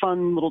pretty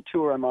fun little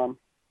tour I'm on.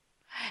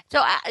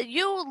 So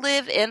you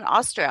live in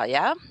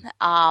Australia,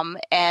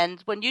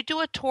 and when you do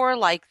a tour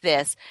like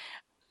this,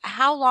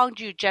 how long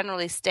do you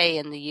generally stay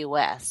in the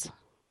U.S.?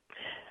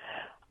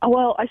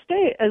 Well, I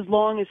stay as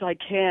long as I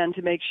can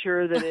to make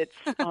sure that it's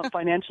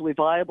financially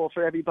viable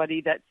for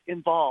everybody that's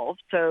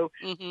involved. So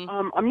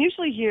I'm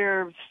usually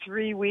here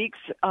 3 weeks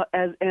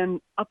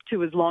and up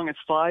to as long as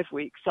 5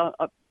 weeks.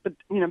 But,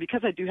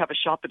 because I do have a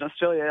shop in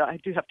Australia, I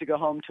do have to go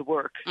home to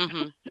work.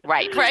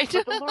 Right. But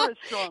the lure is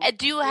strong. And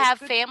do you have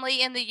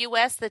family in the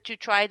U.S. that you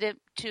try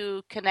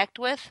to connect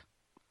with?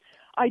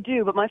 I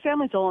do, but my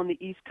family's all on the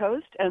East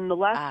Coast, and the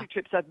last 2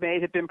 trips I've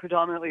made have been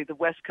predominantly the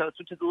West Coast,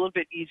 which is a little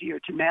bit easier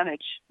to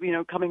manage.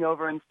 Coming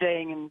over and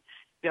staying and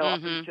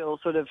up until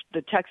sort of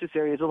the Texas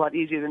area is a lot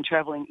easier than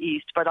traveling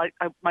east. But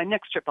my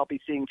next trip I'll be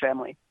seeing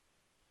family.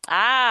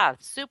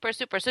 Super,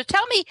 super. So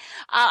tell me,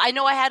 I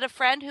know I had a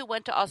friend who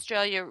went to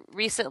Australia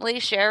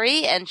recently,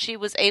 Sherry, and she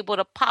was able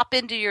to pop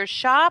into your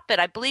shop, and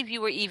I believe you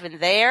were even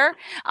there.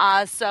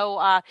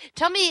 So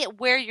tell me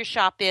where your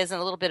shop is and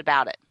a little bit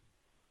about it.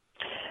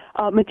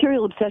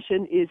 Material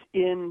Obsession is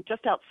in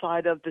just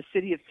outside of the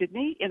city of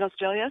Sydney in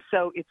Australia,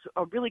 so it's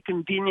a really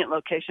convenient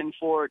location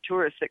for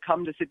tourists that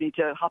come to Sydney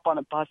to hop on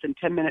a bus, and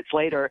 10 minutes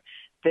later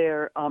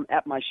they're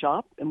at my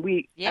shop. And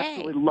we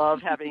absolutely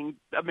love having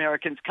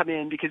Americans come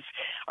in because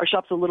our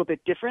shop's a little bit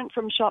different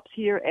from shops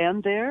here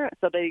and there.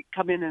 So they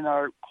come in and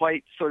are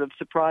quite sort of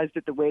surprised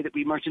at the way that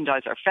we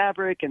merchandise our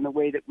fabric and the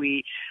way that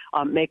we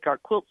make our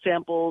quilt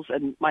samples.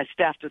 And my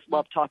staff just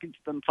love talking to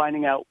them,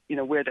 finding out,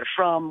 where they're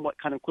from, what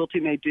kind of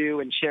quilting they do,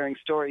 and sharing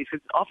stories.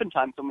 Because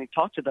oftentimes when we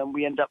talk to them,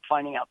 we end up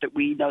finding out that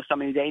we know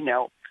somebody they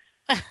know.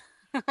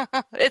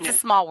 It's a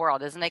small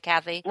world, isn't it,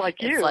 Kathy?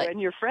 Like you and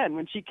your friend.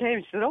 When she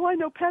came, she said, "Oh, I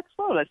know Pat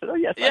Sloan." I said, "Oh,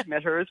 yes, I've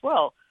met her as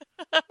well."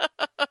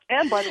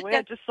 And by the way,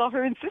 I just saw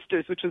her in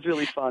Sisters, which was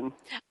really fun.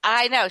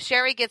 I know.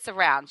 Sherry gets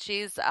around.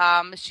 She's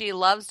she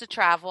loves to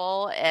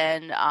travel,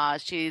 and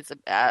she's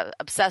an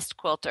obsessed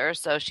quilter,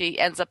 so she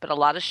ends up in a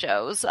lot of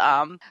shows.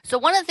 So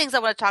one of the things I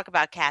want to talk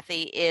about,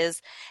 Kathy,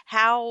 is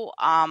how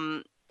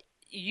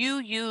you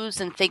use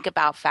and think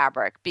about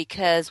fabric,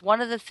 because one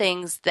of the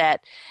things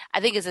that I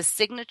think is a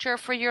signature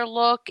for your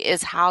look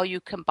is how you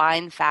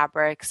combine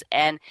fabrics,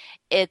 and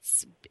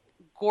it's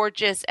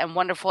gorgeous and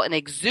wonderful and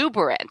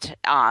exuberant,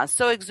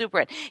 so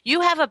exuberant.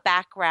 You have a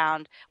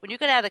background, when you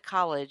got out of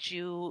college,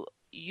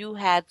 you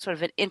had sort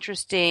of an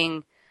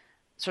interesting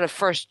sort of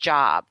first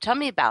job. Tell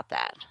me about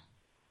that.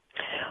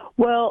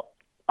 Well,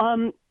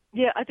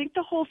 yeah, I think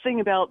the whole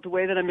thing about the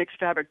way that I mix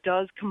fabric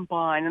does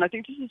combine, and I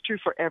think this is true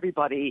for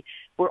everybody.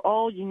 We're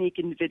all unique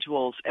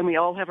individuals, and we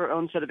all have our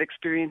own set of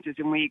experiences,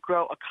 and we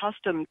grow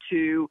accustomed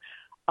to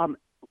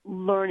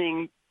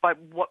learning by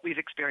what we've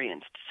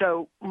experienced.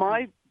 So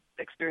my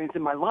experience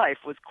in my life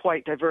was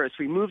quite diverse.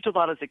 We moved a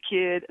lot as a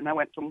kid, and I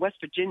went from West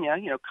Virginia,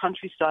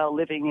 country-style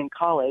living in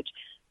college,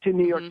 to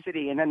New York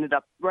City, and ended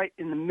up right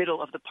in the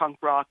middle of the punk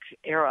rock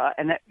era,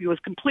 and that was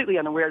completely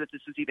unaware that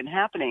this was even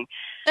happening.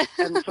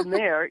 And from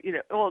there,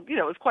 it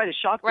was quite a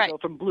shock to go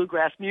from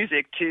bluegrass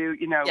music to,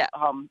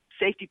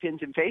 safety pins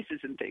and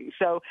faces and things.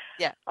 So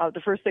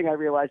the first thing I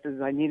realized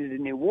is I needed a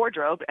new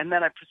wardrobe, and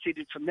then I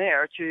proceeded from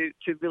there to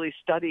really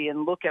study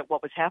and look at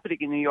what was happening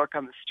in New York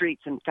on the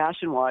streets and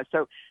fashion-wise.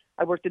 So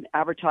I worked in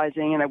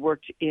advertising, and I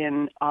worked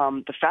in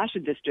the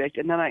fashion district,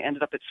 and then I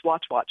ended up at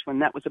Swatch Watch when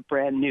that was a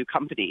brand new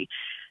company.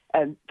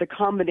 And the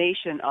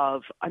combination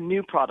of a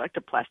new product,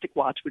 a plastic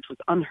watch, which was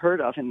unheard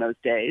of in those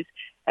days,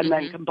 and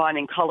then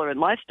combining color and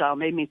lifestyle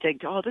made me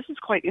think, oh, this is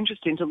quite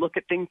interesting to look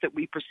at things that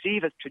we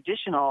perceive as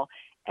traditional,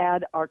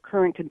 add our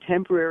current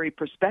contemporary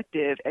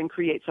perspective, and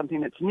create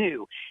something that's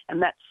new.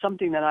 And that's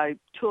something that I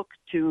took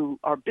to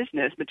our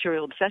business,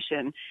 Material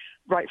Obsession,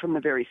 right from the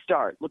very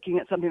start, looking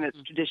at something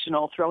that's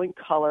traditional, throwing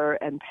color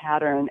and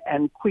pattern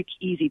and quick,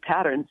 easy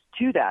patterns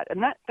to that.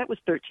 And that was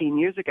 13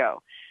 years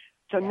ago.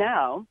 So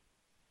now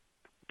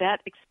that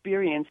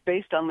experience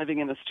based on living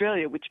in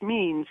Australia, which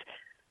means,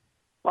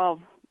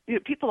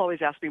 people always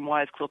ask me,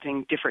 why is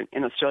quilting different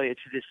in Australia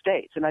to the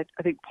States? And I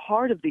think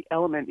part of the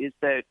element is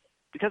that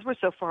because we're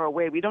so far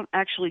away, we don't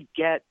actually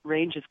get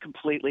ranges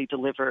completely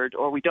delivered,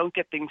 or we don't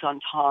get things on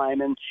time,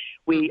 and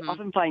we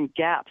often find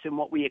gaps in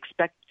what we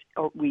expect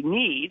or we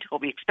need, or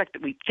we expect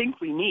that we think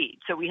we need.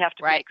 So we have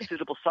to make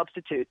suitable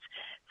substitutes.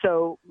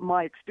 So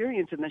my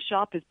experience in the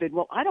shop has been,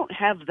 I don't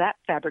have that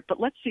fabric, but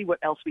let's see what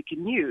else we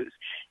can use.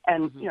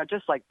 And,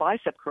 just like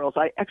bicep curls,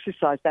 I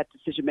exercise that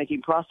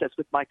decision-making process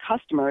with my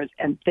customers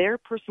and their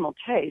personal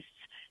tastes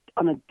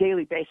on a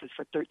daily basis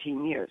for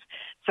 13 years.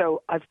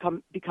 So I've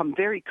become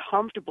very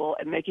comfortable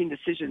at making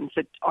decisions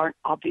that aren't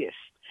obvious.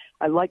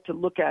 I like to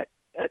look at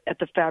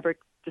the fabric,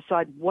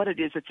 decide what it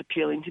is that's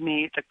appealing to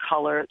me, the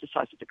color, the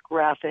size of the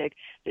graphic,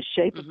 the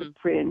shape of the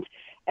print,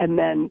 and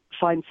then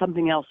find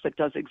something else that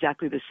does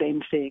exactly the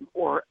same thing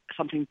or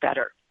something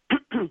better.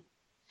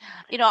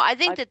 I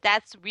think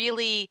that's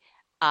really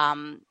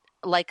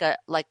like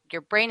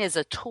your brain is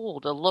a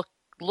tool to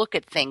look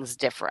at things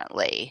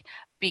differently,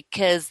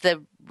 because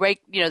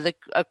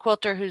a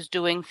quilter who's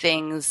doing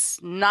things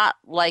not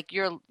like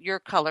your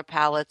color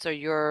palettes or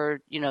your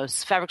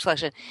fabric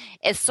selection,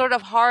 it's sort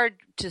of hard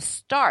to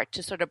start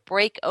to sort of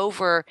break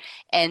over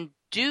and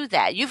do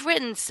that. You've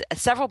written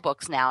several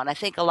books now, and I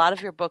think a lot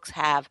of your books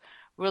have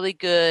really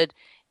good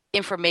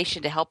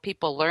information to help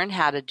people learn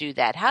how to do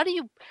that. How do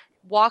you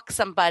walk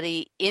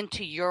somebody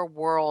into your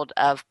world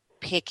of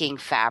picking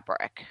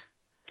fabric?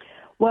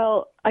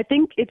 Well, I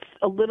think it's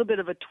a little bit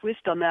of a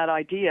twist on that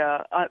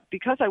idea.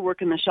 Because I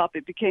work in the shop,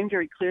 it became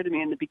very clear to me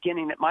in the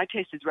beginning that my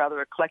taste is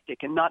rather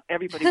eclectic, and not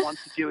everybody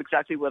wants to do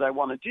exactly what I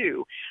want to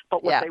do.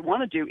 But what they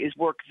want to do is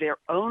work their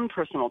own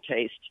personal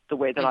taste the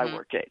way that I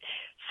work it.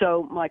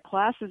 So my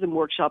classes and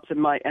workshops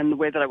and the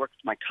way that I work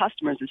with my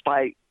customers is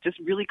by just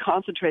really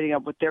concentrating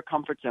on what their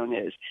comfort zone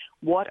is.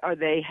 What are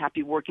they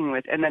happy working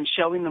with? And then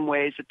showing them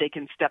ways that they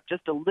can step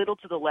just a little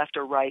to the left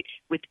or right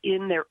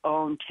within their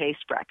own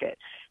taste bracket.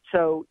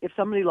 So if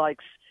somebody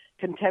likes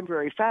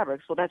contemporary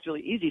fabrics, well, that's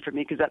really easy for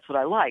me because that's what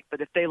I like.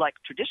 But if they like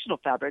traditional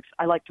fabrics,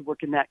 I like to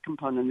work in that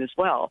component as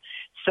well.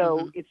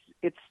 So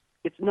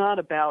it's not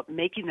about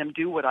making them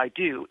do what I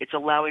do. It's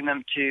allowing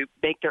them to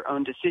make their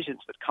own decisions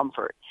with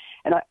comfort.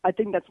 And I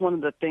think that's one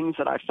of the things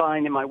that I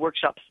find in my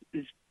workshops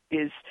is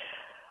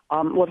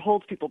what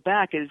holds people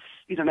back is,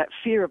 that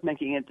fear of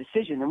making a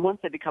decision. And once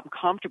they become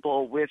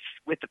comfortable with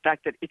the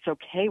fact that it's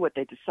okay what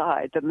they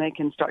decide, then they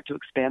can start to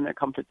expand their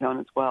comfort zone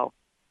as well.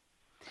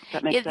 Does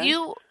that make sense?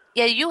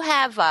 You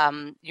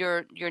have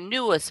your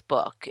newest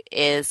book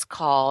is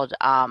called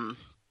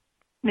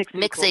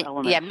Mixing Quilt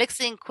Elements.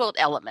 Mixing Quilt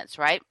Elements,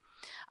 right?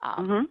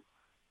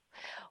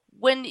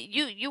 When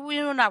you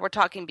and I were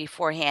talking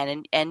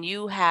beforehand, and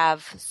you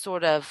have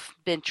sort of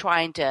been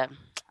trying to,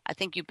 I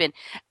think you've been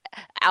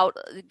out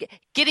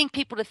getting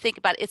people to think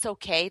about it's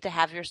okay to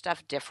have your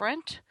stuff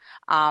different.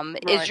 Right.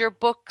 Is your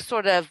book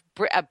sort of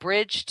a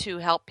bridge to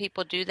help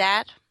people do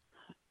that?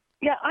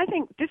 Yeah, I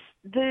think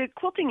the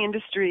quilting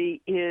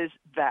industry is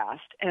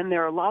vast, and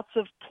there are lots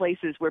of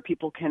places where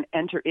people can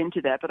enter into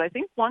that. But I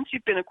think once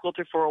you've been a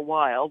quilter for a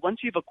while,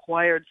 once you've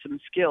acquired some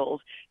skills,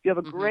 you have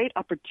a great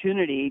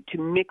opportunity to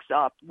mix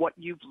up what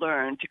you've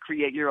learned to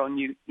create your own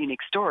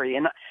unique story.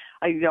 And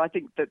I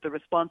think that the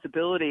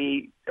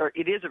responsibility, or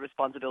it is a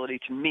responsibility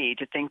to me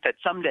to think that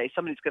someday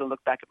somebody's going to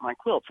look back at my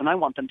quilts, and I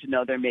want them to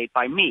know they're made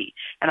by me.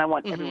 And I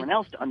want everyone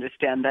else to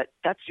understand that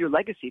that's your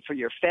legacy for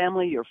your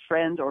family, your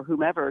friends, or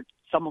whomever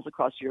stumbles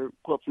across your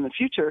quilts in the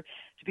future,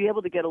 to be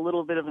able to get a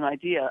little bit of an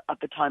idea of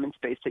the time and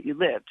space that you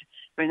lived.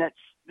 I mean,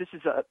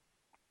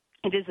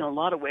 it is in a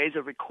lot of ways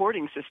a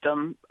recording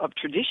system of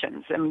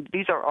traditions, and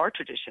these are our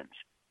traditions.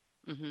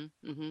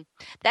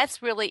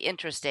 That's really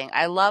interesting.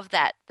 I love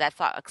that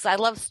thought, because I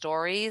love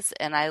stories,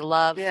 and I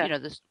love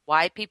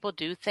why people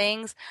do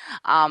things.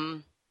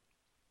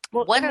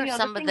 What are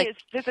some of the?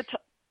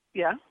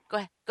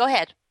 Go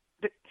ahead.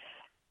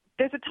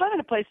 There's a time and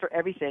a place for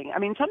everything. I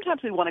mean,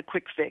 sometimes we want a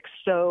quick fix.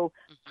 So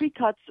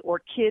pre-cuts or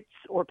kits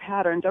or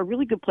patterns are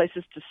really good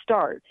places to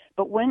start.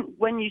 But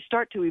when you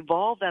start to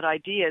evolve that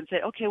idea and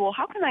say, okay, well,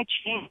 how can I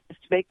change this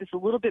to make this a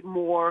little bit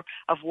more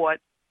of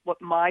what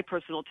my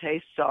personal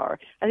tastes are,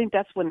 I think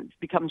that's when it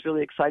becomes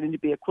really exciting to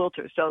be a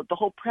quilter. So the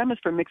whole premise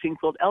for Mixing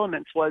Quilt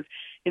Elements was,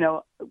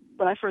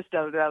 when I first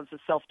started out as a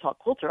self-taught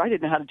quilter, I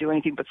didn't know how to do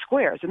anything but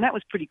squares, and that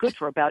was pretty good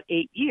for about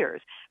 8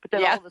 years. But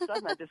then all of a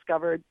sudden I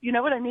discovered, you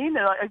know what I mean?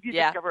 You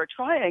discover a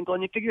triangle,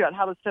 and you figure out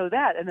how to sew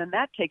that, and then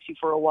that takes you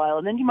for a while,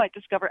 and then you might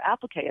discover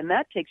applique, and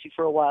that takes you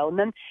for a while, and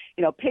then,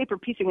 paper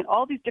piecing and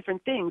all these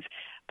different things.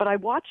 But I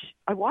watch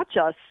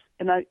us,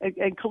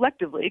 and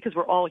collectively, because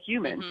we're all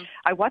human,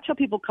 I watch how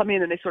people come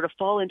in and they sort of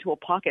fall into a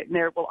pocket, and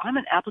they're, well, I'm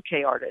an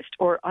applique artist,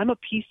 or I'm a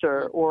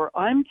piecer, or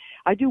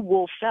I do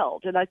wool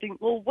felt. And I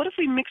think, well, what if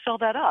we mix all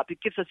that up?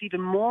 It gives us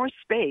even more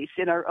space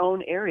in our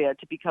own area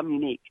to become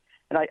unique.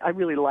 And I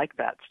really like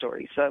that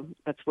story. So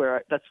that's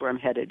where I'm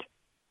headed.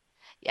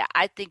 Yeah,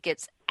 I think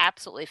it's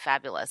absolutely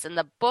fabulous. In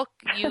the book,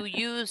 you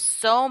use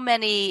so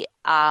many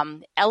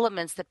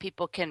elements that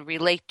people can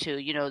relate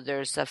to.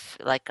 There's a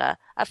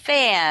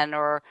fan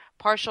or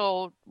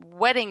partial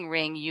wedding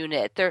ring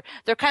unit. They're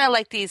kind of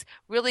like these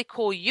really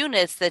cool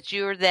units that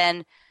you're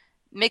then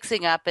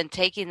mixing up and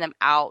taking them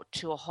out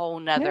to a whole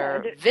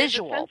nother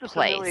visual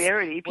place.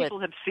 Familiarity. People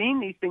have seen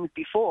these things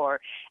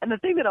before. And the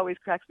thing that always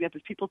cracks me up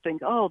is people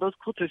think, oh, those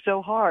quilts are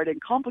so hard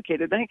and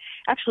complicated.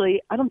 Actually,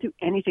 I don't do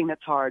anything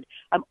that's hard.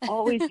 I'm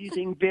always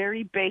using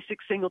very basic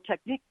simple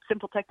technique,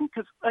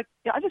 because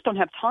I just don't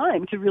have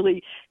time to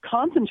really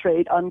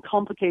concentrate on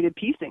complicated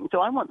piecing. So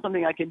I want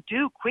something I can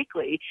do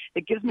quickly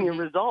that gives me a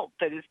result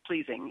that is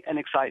pleasing and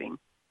exciting.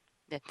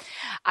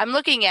 I'm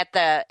looking at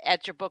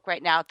your book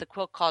right now, at the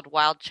quilt called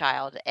Wild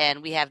Child,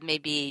 and we have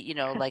maybe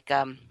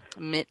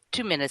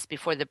 2 minutes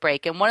before the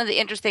break. And one of the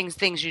interesting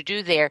things you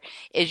do there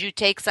is you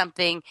take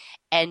something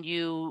and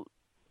you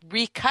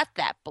recut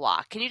that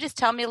block. Can you just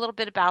tell me a little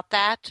bit about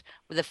that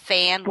with a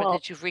fan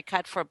that you've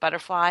recut for a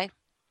butterfly?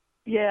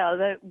 Yeah,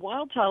 the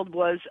Wild Child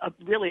was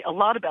really a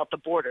lot about the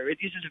border. It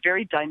uses a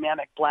very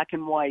dynamic black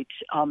and white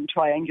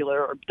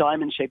triangular or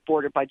diamond-shaped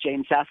border by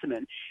Jane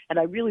Sassaman. And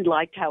I really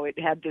liked how it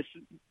had this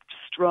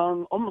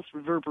strong, almost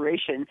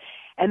reverberation.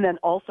 And then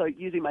also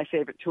using my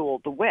favorite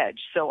tool, the wedge.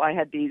 So I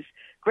had these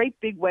great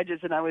big wedges,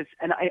 and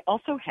I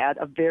also had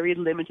a very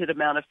limited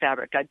amount of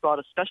fabric. I bought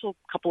a special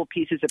couple of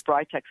pieces at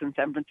Britex in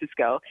San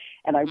Francisco,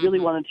 and I really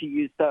wanted to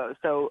use those.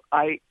 So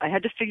I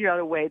had to figure out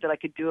a way that I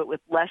could do it with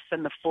less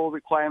than the full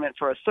requirement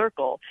for a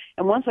circle.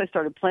 And once I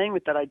started playing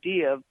with that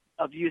idea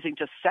of using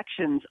just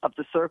sections of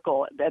the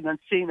circle and then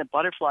seeing the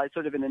butterflies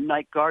sort of in a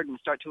night garden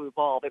start to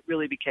evolve, it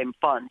really became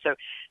fun. So,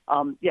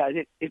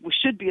 it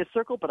should be a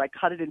circle, but I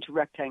cut it into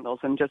rectangles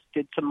and just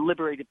did some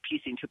liberated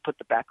piecing to put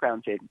the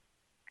backgrounds in.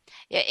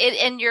 Yeah,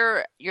 and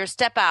your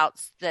step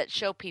outs that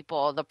show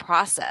people the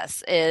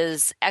process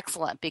is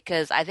excellent,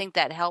 because I think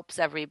that helps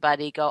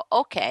everybody go,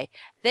 okay,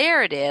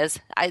 there it is.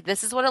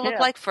 This is what it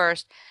looked like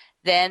first.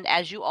 Then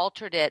as you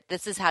altered it,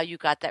 this is how you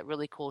got that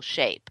really cool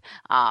shape.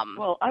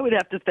 Well, I would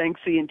have to thank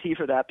C&T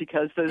for that,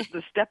 because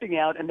the stepping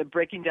out and the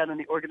breaking down and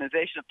the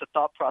organization of the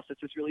thought process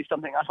is really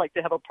something I'd like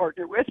to have a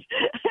partner with.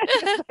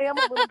 I am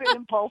a little bit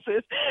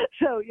impulsive.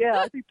 So,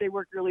 I think they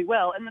work really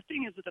well. And the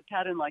thing is, with a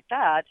pattern like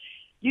that,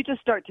 you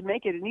just start to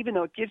make it, and even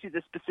though it gives you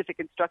the specific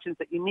instructions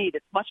that you need,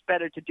 it's much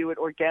better to do it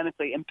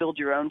organically and build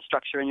your own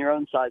structure and your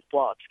own size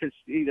blocks, because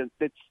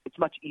it's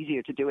much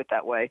easier to do it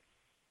that way.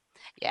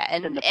 Yeah,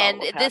 and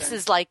this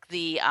is like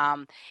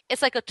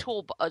it's like a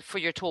tool for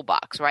your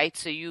toolbox, right?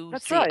 So you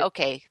see,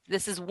 okay,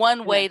 this is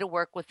one way to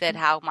work with it.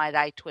 How might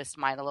I twist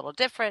mine a little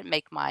different,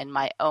 make mine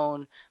my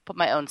own, put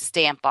my own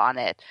stamp on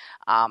it?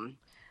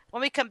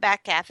 When we come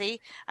back,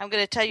 Kathy, I'm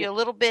going to tell you a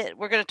little bit.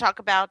 We're going to talk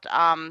about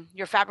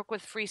your fabric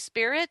with Free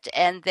Spirit,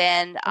 and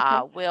then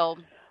we'll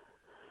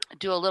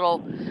do a little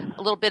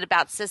bit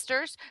about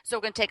sisters. So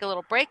we're going to take a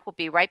little break. We'll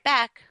be right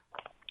back.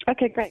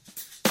 Okay, great.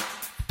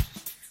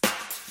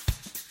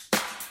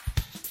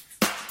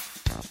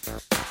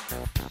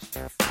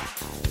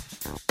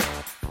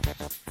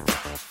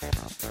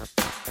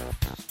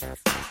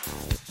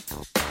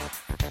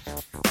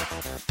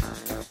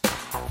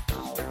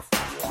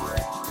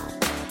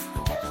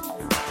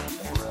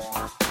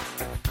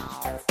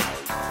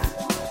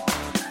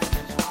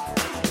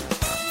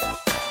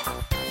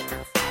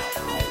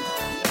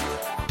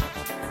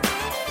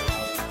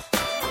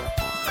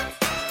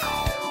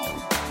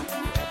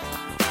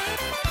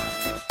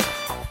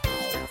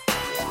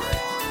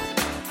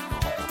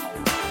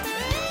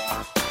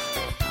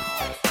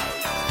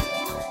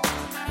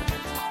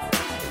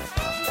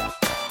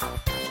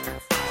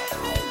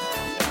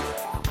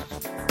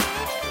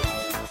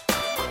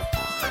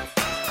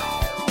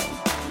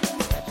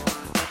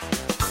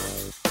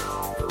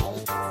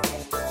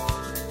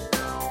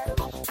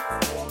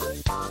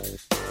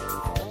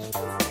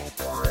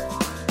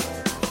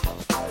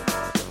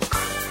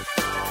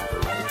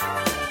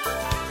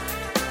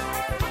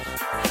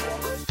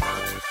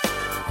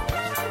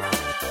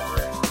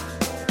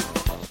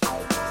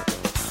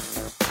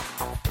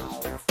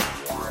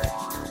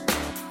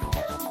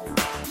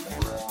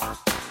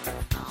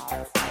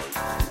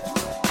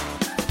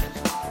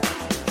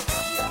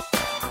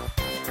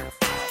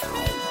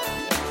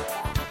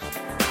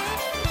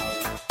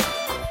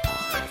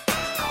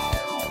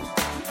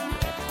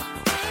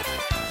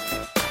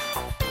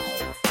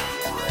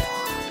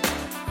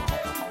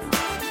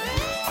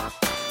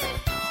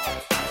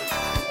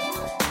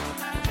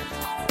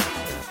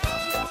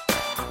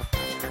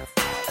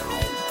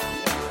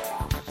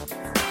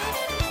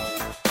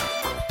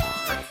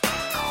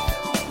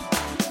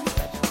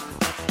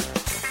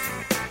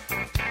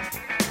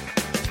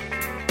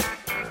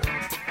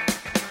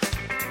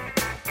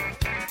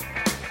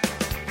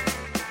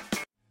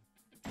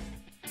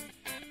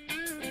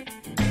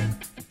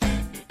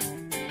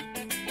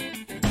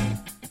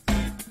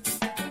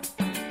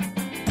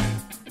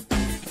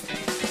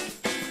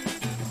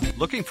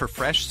 Looking for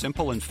fresh,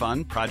 simple, and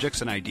fun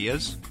projects and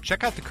ideas?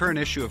 Check out the current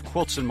issue of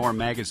Quilts and More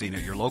magazine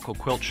at your local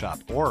quilt shop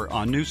or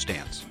on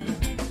newsstands.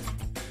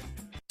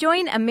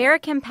 Join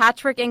American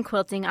Patchwork and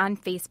Quilting on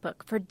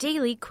Facebook for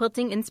daily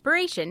quilting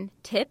inspiration,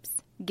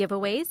 tips,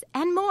 giveaways,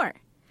 and more.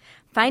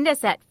 Find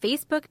us at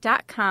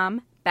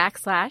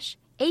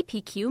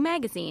facebook.com/APQ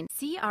Magazine.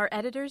 See our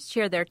editors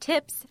share their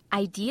tips,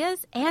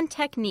 ideas, and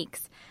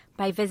techniques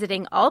by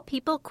visiting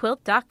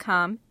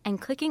allpeoplequilt.com and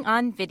clicking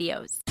on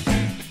videos.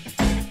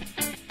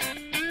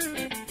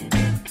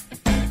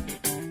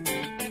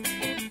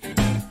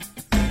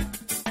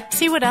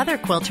 See what other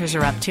quilters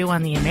are up to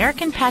on the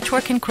American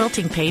Patchwork and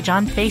Quilting page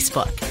on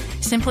Facebook.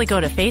 Simply go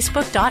to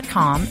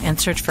facebook.com and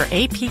search for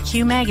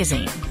APQ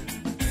Magazine.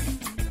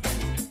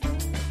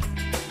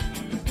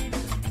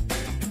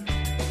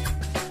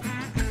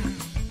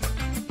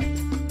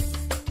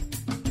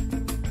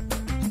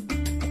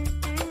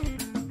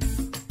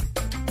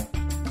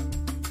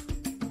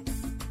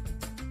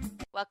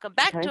 Welcome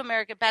back to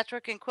American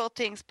Patchwork and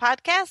Quilting's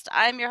podcast.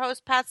 I'm your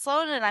host, Pat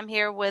Sloan, and I'm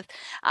here with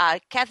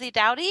Kathy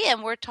Dowdy,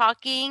 and we're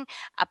talking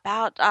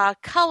about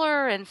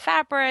color and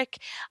fabric.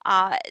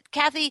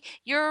 Kathy,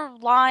 your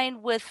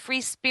line with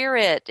Free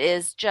Spirit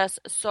is just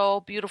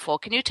so beautiful.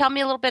 Can you tell me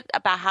a little bit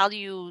about how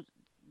you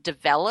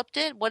developed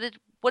it? What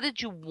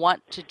did you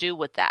want to do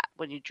with that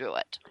when you drew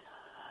it?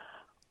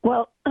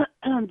 Well,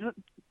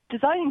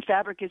 designing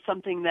fabric is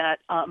something that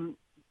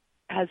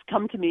has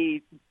come to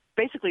me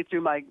basically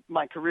through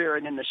my career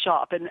and in the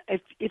shop. And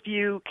if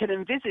you can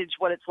envisage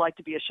what it's like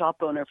to be a shop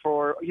owner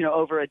for,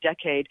 over a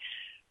decade,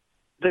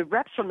 the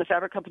reps from the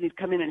fabric companies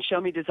come in and show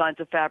me designs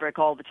of fabric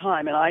all the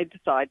time, and I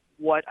decide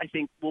what I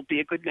think will be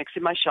a good mix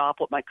in my shop,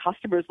 what my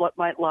customers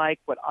might like,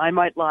 what I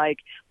might like,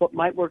 what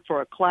might work for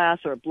a class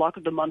or a block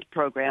of the month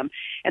program.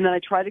 And then I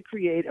try to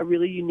create a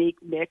really unique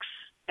mix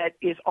that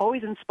is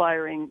always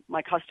inspiring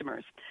my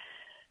customers.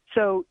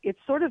 So it's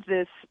sort of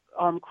this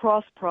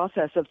cross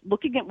process of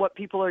looking at what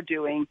people are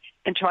doing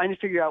and trying to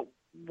figure out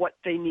what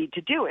they need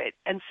to do it.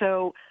 And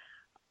so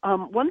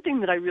one thing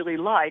that I really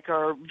like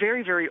are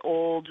very, very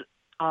old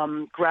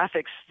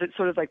graphics that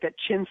sort of like that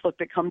chintz look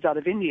that comes out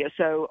of India.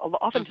 So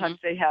oftentimes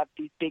they have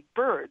these big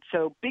birds.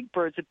 So big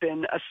birds have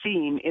been a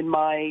theme in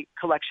my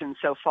collection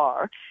so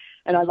far.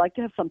 And I like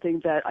to have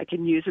something that I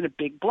can use in a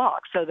big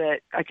block so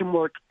that I can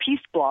work piece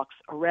blocks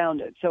around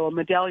it. So a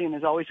medallion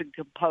is always a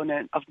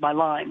component of my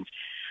lines.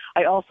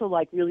 I also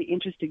like really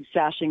interesting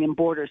sashing and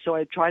borders, so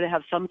I try to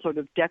have some sort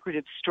of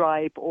decorative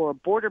stripe or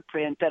border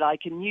print that I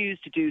can use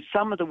to do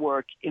some of the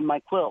work in my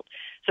quilt.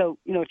 So,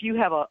 if you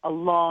have a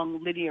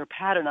long linear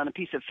pattern on a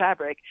piece of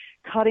fabric,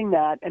 cutting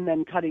that and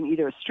then cutting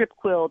either a strip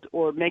quilt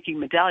or making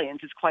medallions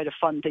is quite a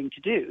fun thing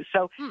to do.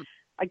 So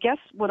I guess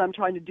what I'm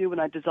trying to do when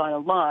I design a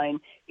line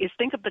is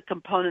think of the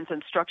components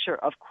and structure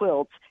of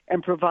quilts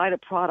and provide a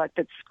product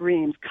that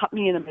screams, cut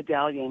me in a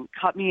medallion,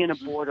 cut me in a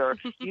border,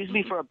 use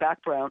me for a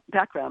background.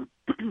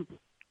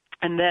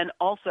 And then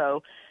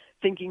also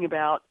thinking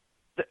about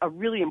a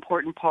really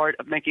important part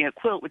of making a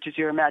quilt, which is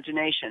your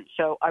imagination.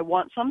 So I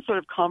want some sort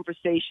of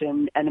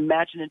conversation and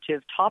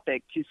imaginative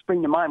topic to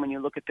spring to mind when you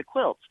look at the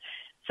quilts.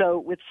 So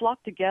with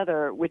Flock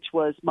Together, which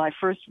was my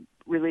first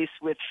release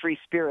with Free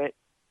Spirit,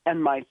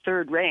 and my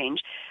third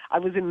range, I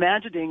was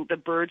imagining the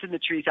birds in the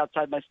trees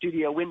outside my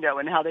studio window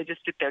and how they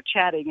just sit there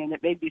chatting, and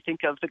it made me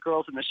think of the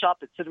girls in the shop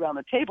that sit around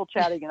the table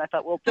chatting, and I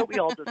thought, well, don't we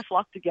all just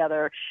flock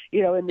together,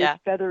 in this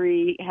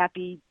feathery,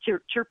 happy,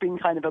 chirping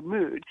kind of a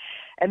mood,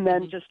 and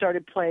then just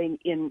started playing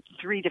in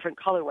 3 different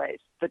colorways.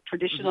 The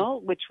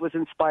traditional, which was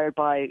inspired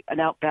by an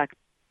Outback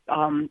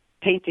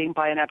painting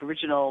by an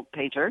Aboriginal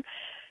painter,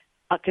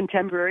 a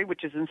contemporary,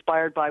 which is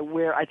inspired by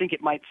where I think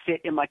it might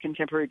fit in my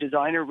contemporary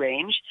designer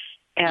range,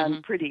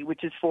 and pretty,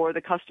 which is for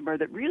the customer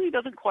that really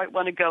doesn't quite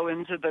want to go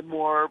into the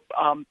more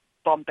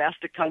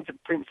bombastic kinds of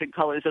prints and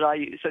colors that I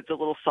use. So it's a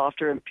little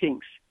softer and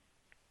pinks.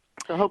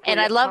 So hopefully,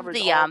 and I love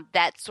the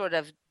that sort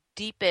of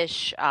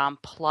deepish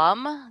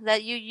plum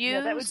that you use.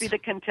 Yeah, that would be the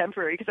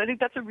contemporary, because I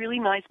think that's a really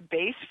nice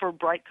base for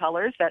bright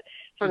colors. That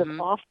sort of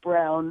off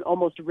brown,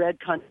 almost red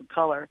kind of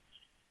color.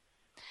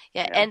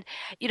 Yeah, and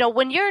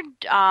when you're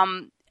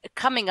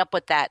coming up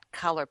with that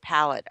color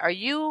palette, are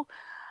you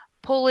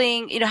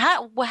pulling,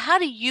 how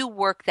do you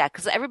work that?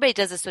 Because everybody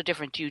does it so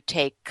different. Do you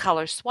take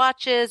color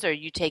swatches, or are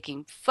you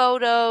taking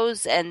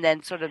photos, and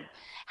then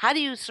how do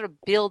you sort of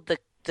build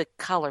the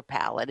color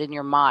palette in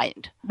your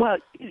mind? Well,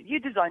 you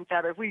design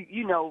fabric. We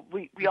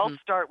all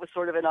start with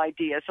sort of an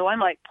idea. So I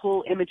might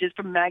pull images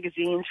from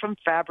magazines, from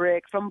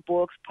fabric, from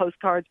books,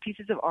 postcards,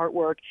 pieces of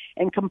artwork,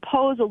 and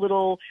compose a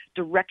little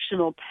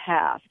directional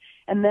path.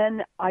 And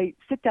then I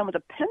sit down with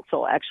a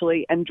pencil,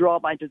 actually, and draw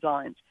my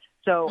designs.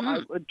 So I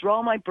would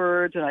draw my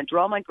birds and I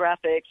draw my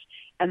graphics,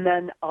 and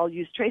then I'll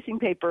use tracing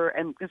paper,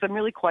 and because I'm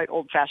really quite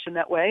old-fashioned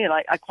that way, and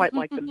I quite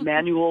like the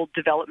manual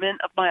development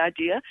of my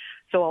idea.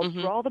 So I'll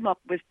draw them up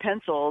with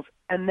pencils,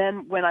 and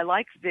then when I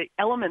like the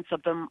elements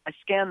of them, I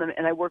scan them,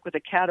 and I work with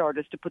a CAD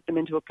artist to put them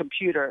into a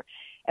computer.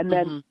 And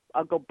then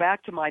I'll go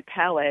back to my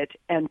palette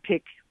and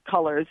pick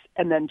colors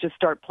and then just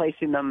start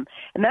placing them.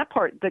 And that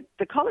part,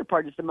 the color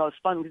part, is the most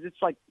fun, because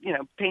it's like,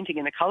 painting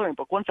in a coloring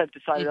book. Once I've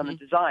decided on the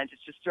designs,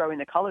 it's just throwing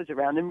the colors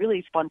around, and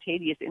really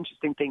spontaneous,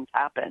 interesting things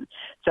happen.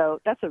 So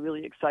that's a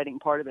really exciting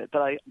part of it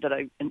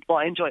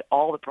I enjoy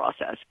all the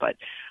process, but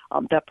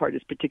that part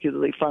is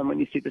particularly fun when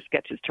you see the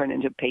sketches turn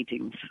into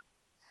paintings.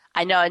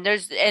 I know,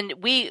 and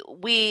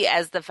we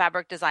as the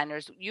fabric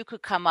designers, you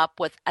could come up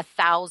with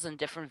 1,000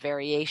 different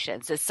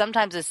variations.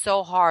 Sometimes it's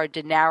so hard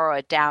to narrow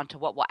it down to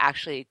what will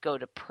actually go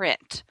to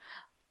print.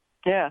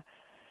 Yeah,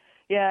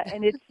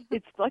 and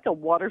it's like a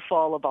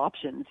waterfall of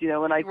options,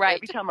 and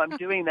every time I'm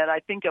doing that,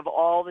 I think of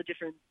all the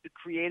different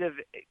creative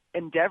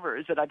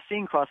endeavors that I've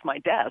seen cross my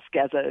desk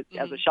as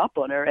a shop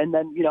owner, and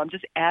then I'm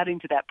just adding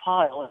to that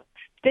pile.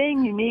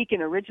 Staying unique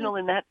and original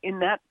in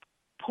that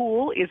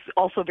pool is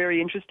also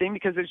very interesting,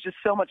 because there's just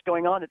so much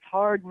going on. It's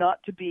hard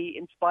not to be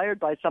inspired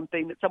by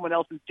something that someone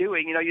else is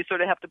doing. You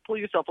sort of have to pull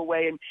yourself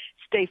away and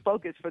stay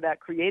focused for that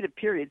creative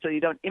period so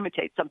you don't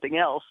imitate something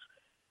else.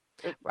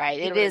 Right.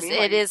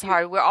 It is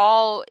hard. We're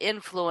all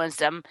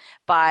influenced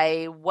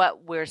by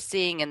what we're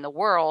seeing in the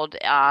world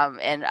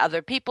and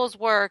other people's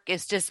work.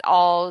 It's just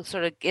all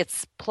sort of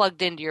gets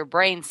plugged into your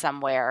brain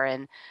somewhere.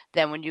 And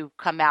then when you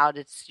come out,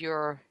 it's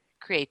your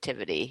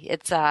creativity.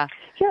 It's a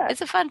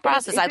fun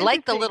process. I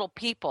like the little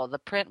people, the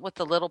print with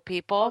the little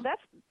people. Oh,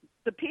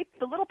 the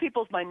Little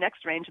People's my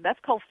next range, and that's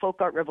called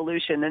Folk Art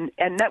Revolution.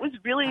 And that was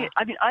really,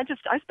 I mean, I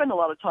spend a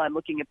lot of time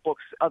looking at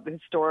books of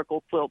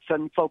historical quilts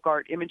and folk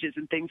art images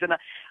and things, and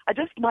I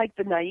just like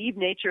the naive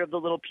nature of the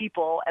little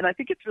people, and I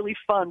think it's really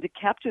fun to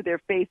capture their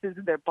faces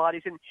and their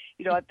bodies. And,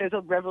 you know, there's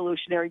a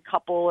revolutionary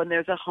couple, and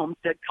there's a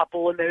homestead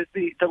couple, and there's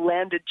the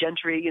landed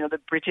gentry, you know, the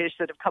British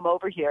that have come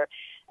over here.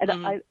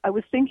 And I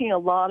was thinking a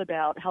lot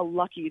about how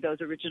lucky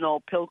those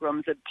original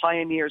pilgrims and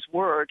pioneers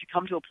were to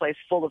come to a place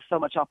full of so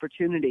much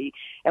opportunity.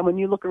 And when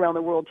you look around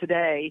the world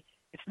today,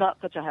 it's not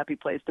such a happy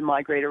place to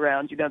migrate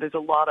around. You know, there's a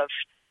lot of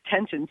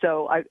tension.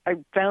 So I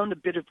found a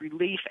bit of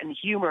relief and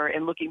humor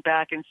in looking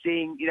back and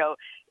seeing, you know,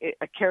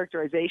 a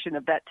characterization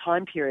of that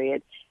time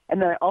period.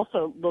 And then I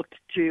also looked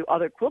to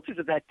other quilters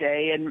of that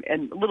day,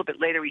 and a little bit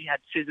later we had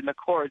Susan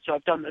McCord. So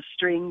I've done the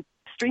string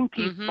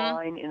piece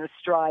vine in a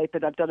stripe,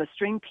 and I've done a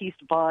string piece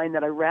vine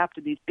that I wrapped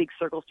in these big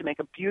circles to make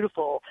a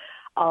beautiful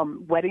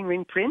wedding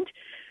ring print.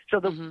 So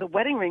the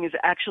wedding ring is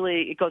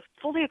actually, it goes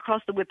fully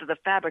across the width of the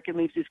fabric and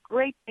leaves this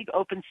great big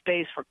open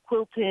space for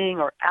quilting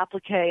or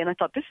applique. And I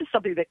thought this is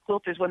something that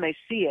quilters, when they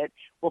see it,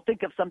 will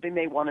think of something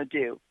they want to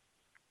do.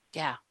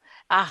 Yeah.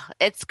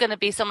 It's going to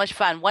be so much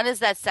fun. When is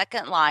that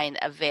second line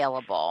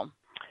available?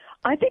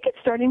 I think it's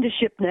starting to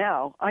ship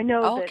now. I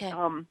know that,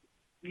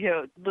 you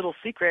know, little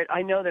secret,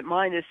 I know that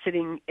mine is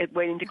sitting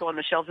waiting to go on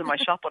the shelves in my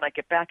shop when I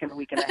get back in a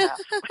week and a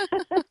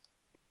half.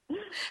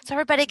 So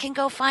everybody can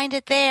go find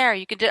it there.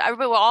 You can do.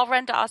 Everybody will all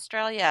run to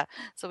Australia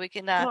so we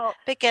can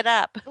pick it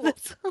up.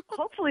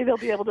 Hopefully, they'll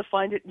be able to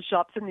find it in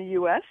shops in the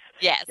U.S.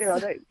 Yes, you know,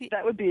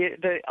 that would be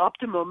the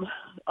optimum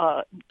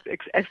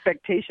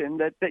expectation.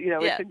 That you know,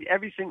 it's in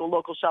every single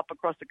local shop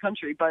across the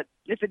country. But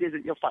if it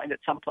isn't, you'll find it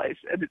someplace,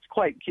 and it's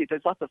quite cute.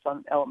 There's lots of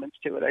fun elements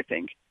to it, I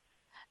think.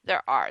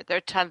 There are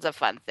tons of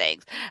fun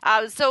things.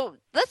 So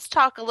let's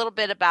talk a little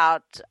bit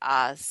about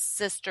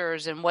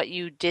Sisters and what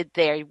you did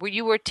there.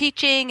 You were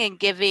teaching and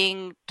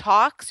giving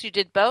talks. You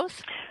did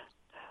both?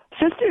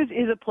 Sisters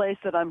is a place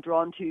that I'm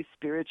drawn to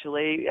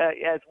spiritually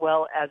as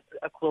well as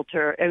a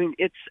quilter. I mean,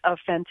 it's a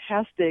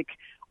fantastic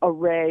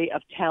array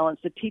of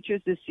talents. The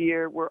teachers this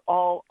year were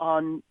all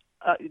on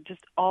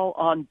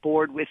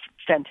board with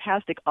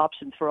fantastic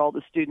options for all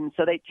the students.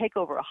 So they take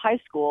over a high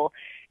school,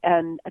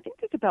 and I think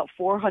there's about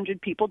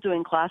 400 people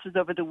doing classes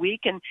over the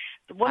week. And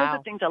one of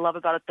the things I love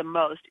about it the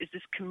most is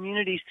this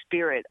community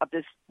spirit of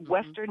this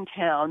western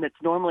town that's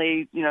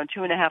normally, you know,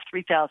 2,500,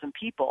 3,000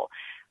 people.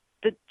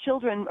 The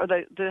children or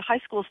the high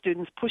school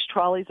students push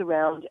trolleys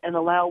around and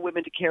allow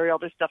women to carry all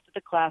their stuff to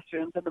the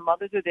classrooms, and the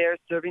mothers are there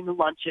serving the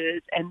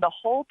lunches, and the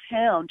whole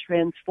town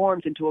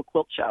transforms into a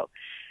quilt show.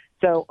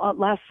 So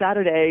last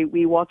Saturday,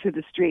 we walked through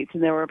the streets,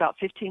 and there were about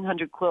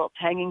 1,500 quilts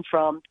hanging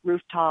from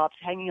rooftops,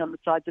 hanging on the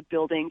sides of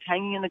buildings,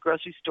 hanging in the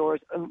grocery stores,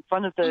 in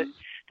front of the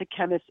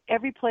chemists.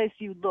 Every place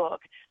you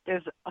look,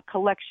 there's a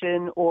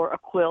collection or a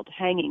quilt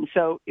hanging.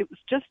 So it was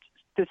just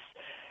this,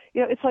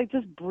 you know, it's like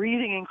just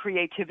breathing in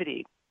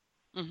creativity.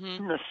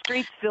 And the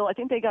streets fill. I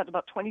think they got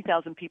about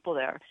 20,000 people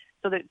there.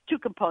 So there's two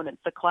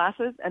components, the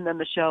classes and then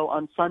the show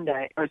on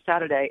Sunday or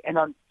Saturday. And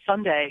on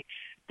Sunday,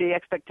 the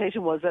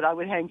expectation was that I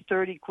would hang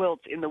 30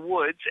 quilts in the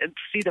woods and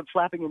see them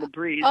flapping in the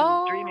breeze.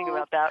 And dreaming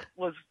about that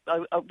was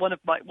one of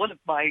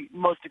my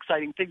most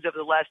exciting things over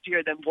the last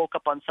year. Then woke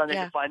up on Sunday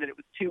to find that it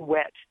was too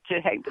wet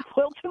to hang the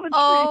quilts in the trees.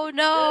 Oh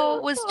no,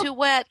 it was too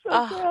wet.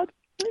 So sad.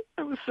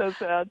 It was so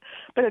sad.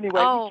 But anyway,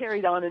 we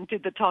carried on and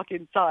did the talk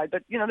inside.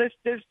 But you know,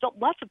 there's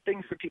lots of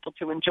things for people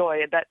to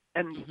enjoy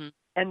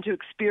and to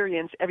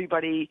experience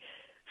everybody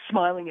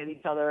smiling at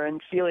each other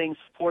and feeling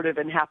supportive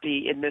and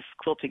happy in this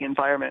quilting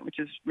environment, which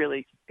is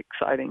really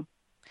exciting.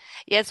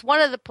 Yes,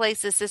 one of the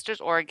places, Sisters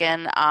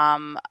Oregon,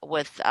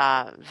 with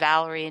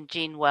Valerie and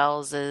Jean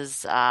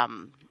Wells's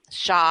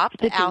shop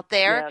out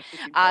there.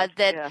 I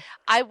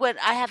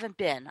haven't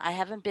been. I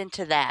haven't been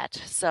to that,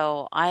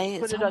 so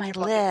it's on my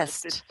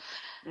list.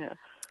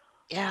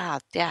 Yeah,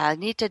 I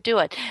need to do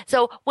it.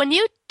 So when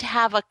you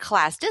have a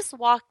class,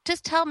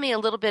 just tell me a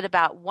little bit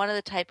about one of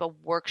the type of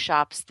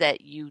workshops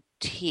that you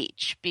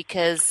teach,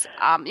 because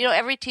you know,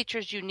 every teacher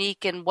is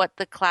unique in what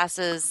the class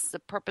is, the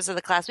purpose of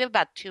the class. We have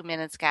about 2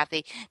 minutes,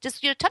 Kathy.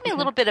 Just tell me a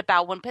little bit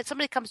about when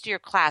somebody comes to your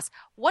class,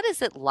 what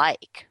is it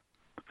like?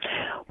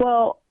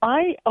 Well,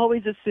 I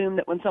always assume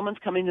that when someone's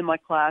coming to my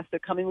class, they're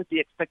coming with the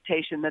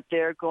expectation that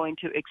they're going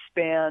to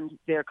expand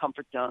their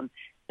comfort zone.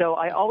 So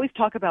I always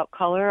talk about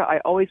color. I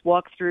always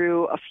walk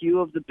through a few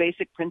of the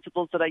basic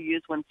principles that I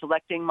use when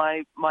selecting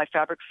my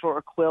fabrics for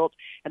a quilt,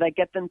 and I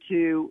get them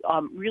to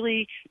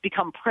really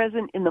become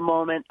present in the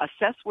moment,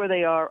 assess where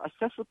they are,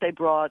 assess what they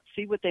brought,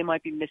 see what they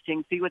might be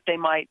missing, see what they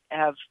might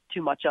have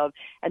too much of,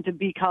 and to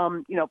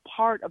become, you know,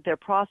 part of their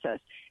process.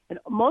 And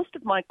most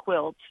of my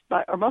quilts,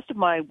 or most of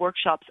my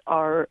workshops,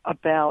 are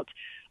about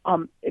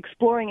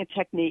exploring a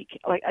technique.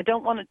 Like I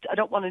don't want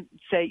to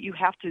say you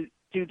have to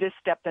do this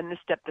step, then this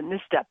step, then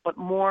this step, but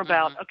more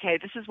about, okay,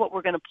 this is what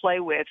we're going to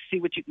play with, see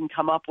what you can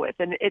come up with.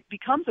 And it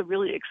becomes a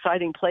really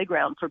exciting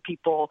playground for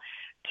people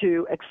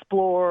to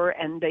explore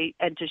and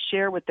to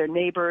share with their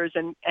neighbors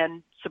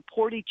and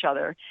support each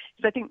other.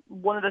 Because I think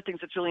one of the things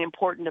that's really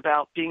important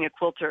about being a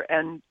quilter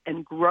and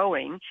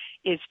growing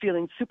is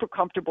feeling super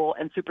comfortable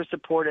and super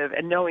supportive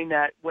and knowing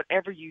that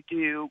whatever you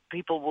do,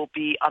 people will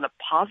be on a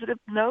positive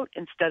note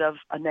instead of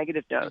a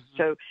negative note.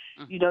 So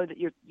you know that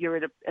you're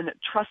in a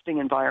trusting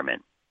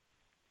environment.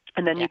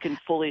 And then you can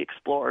fully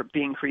explore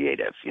being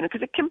creative,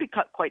 because it can be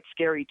quite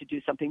scary to do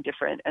something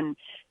different. And,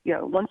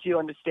 once you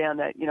understand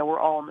that, we're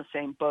all in the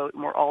same boat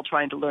and we're all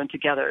trying to learn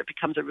together, it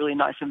becomes a really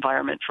nice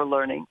environment for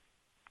learning.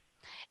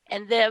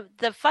 And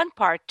the fun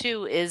part,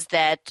 too, is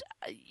that,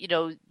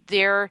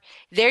 there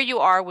you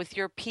are with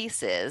your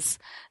pieces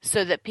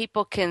so that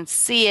people can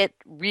see it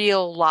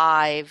real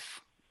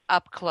live,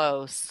 up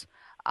close.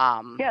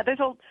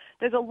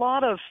 There's a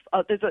lot of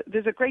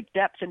there's a great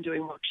depth in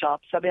doing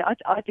workshops. I mean,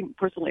 I think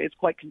personally it's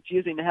quite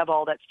confusing to have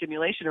all that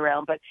stimulation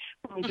around. But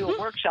when you do a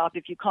workshop,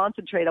 if you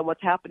concentrate on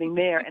what's happening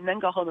there and then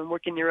go home and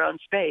work in your own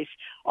space,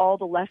 all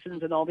the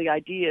lessons and all the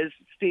ideas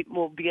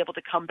will be able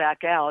to come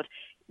back out,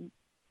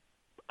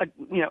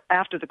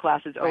 after the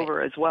class is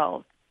over as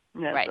well.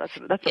 Yeah,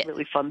 so that's a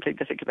really fun thing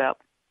to think about.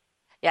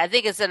 Yeah, I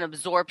think it's an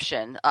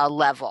absorption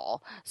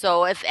level.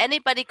 So if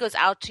anybody goes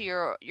out to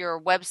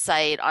your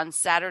website on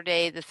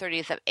Saturday, the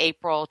 30th of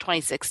April,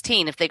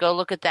 2016, if they go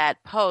look at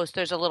that post,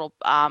 there's a little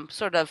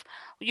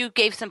you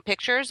gave some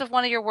pictures of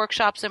one of your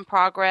workshops in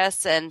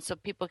progress, and so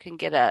people can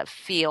get a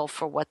feel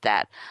for what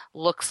that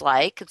looks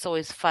like. It's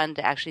always fun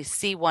to actually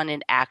see one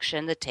in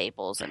action, the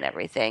tables and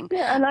everything.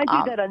 Yeah, and I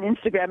do that on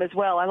Instagram as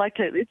well.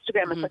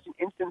 Instagram is such an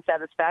instant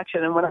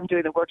satisfaction, and when I'm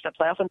doing the workshops,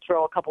 I often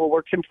throw a couple of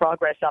works in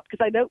progress up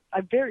because I know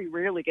I very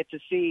rarely get to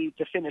see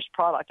the finished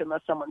product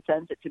unless someone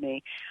sends it to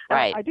me.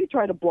 Right. I do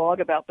try to blog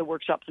about the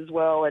workshops as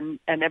well and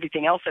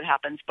everything else that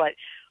happens, but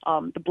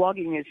the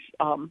blogging is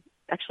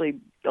actually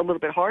a little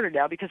bit harder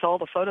now because all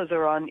the photos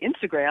are on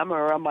Instagram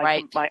or on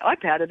my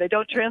iPad, and they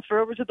don't transfer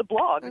over to the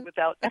blog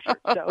without effort.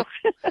 So.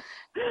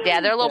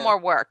 Yeah, they're a little more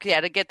work,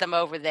 to get them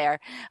over there.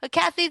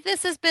 Kathy,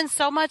 this has been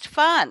so much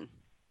fun.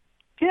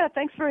 Yeah,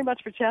 thanks very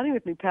much for chatting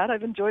with me, Pat.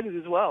 I've enjoyed it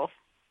as well.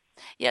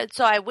 Yeah,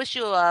 so I wish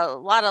you a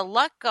lot of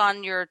luck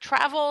on your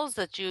travels,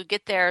 that you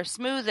get there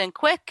smooth and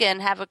quick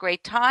and have a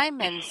great time,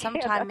 and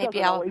sometime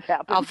maybe I'll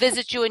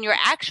visit you in your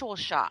actual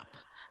shop.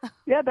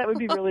 Yeah, that would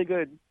be really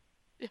good.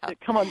 Yeah.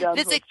 Come on down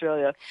to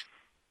Australia.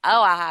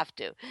 Oh, I'll have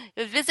to.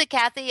 Visit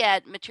Kathy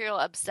at Material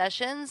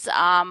Obsessions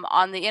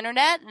on the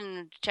internet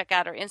and check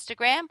out her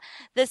Instagram.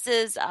 This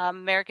is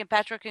American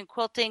Patchwork and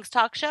Quilting's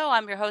talk show.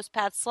 I'm your host,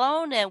 Pat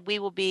Sloan, and we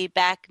will be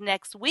back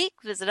next week.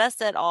 Visit us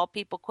at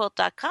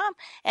allpeoplequilt.com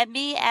and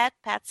me at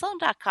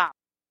patsloan.com.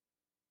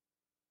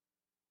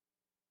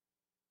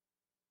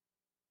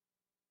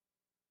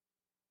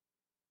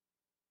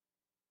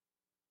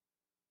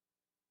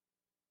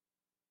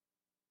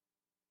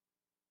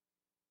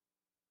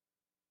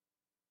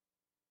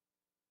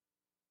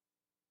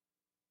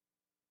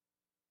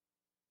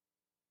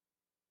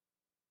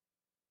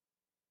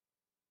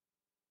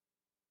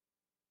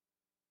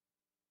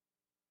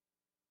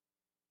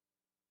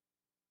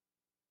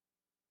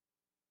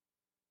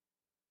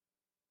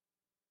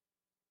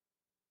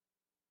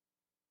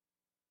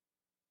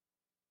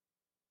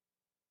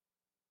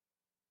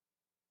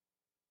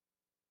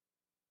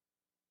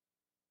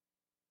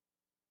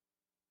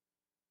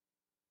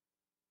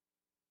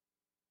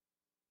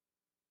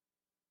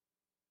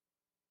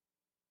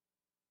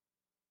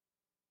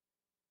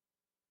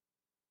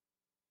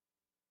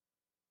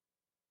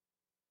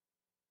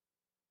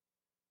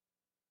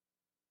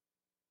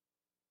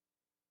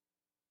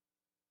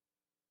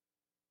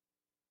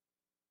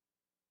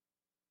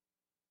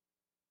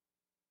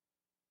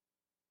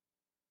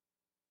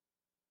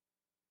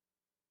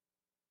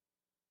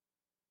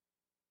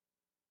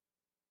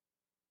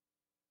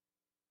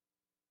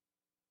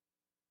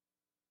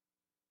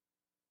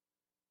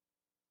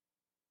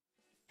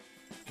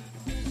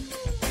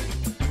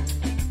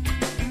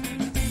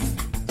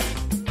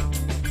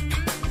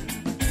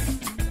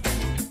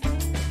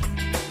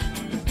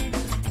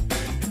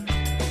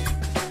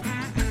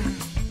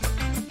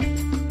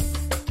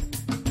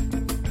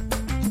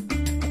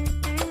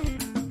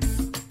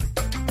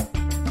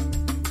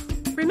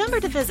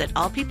 Remember to visit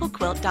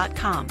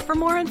allpeoplequilt.com for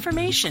more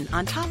information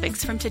on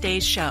topics from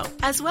today's show,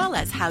 as well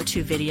as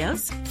how-to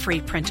videos,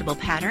 free printable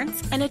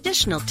patterns, and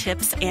additional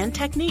tips and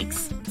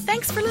techniques.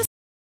 Thanks for listening.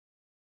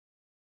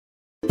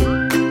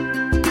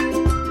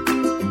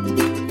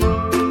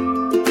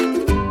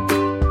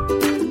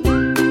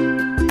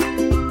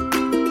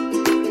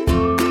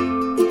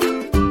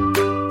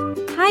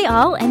 Hi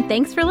all, and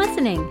thanks for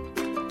listening.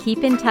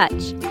 Keep in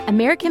touch.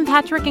 American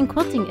Patchwork and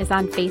Quilting is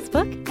on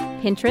Facebook,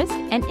 Pinterest,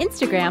 and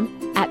Instagram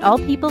at All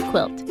People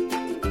Quilt.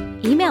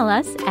 Email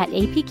us at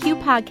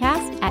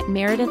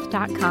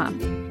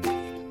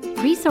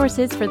apqpodcast@meredith.com.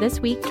 Resources for this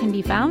week can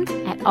be found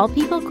at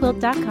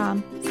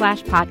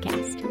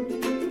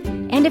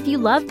allpeoplequilt.com/podcast. And if you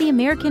love the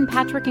American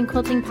Patchwork and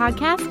Quilting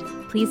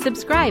podcast, please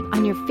subscribe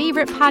on your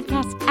favorite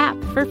podcast app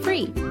for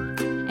free.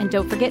 And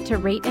don't forget to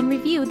rate and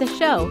review the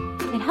show.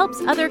 It helps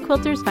other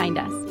quilters find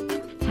us.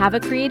 Have a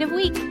creative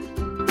week.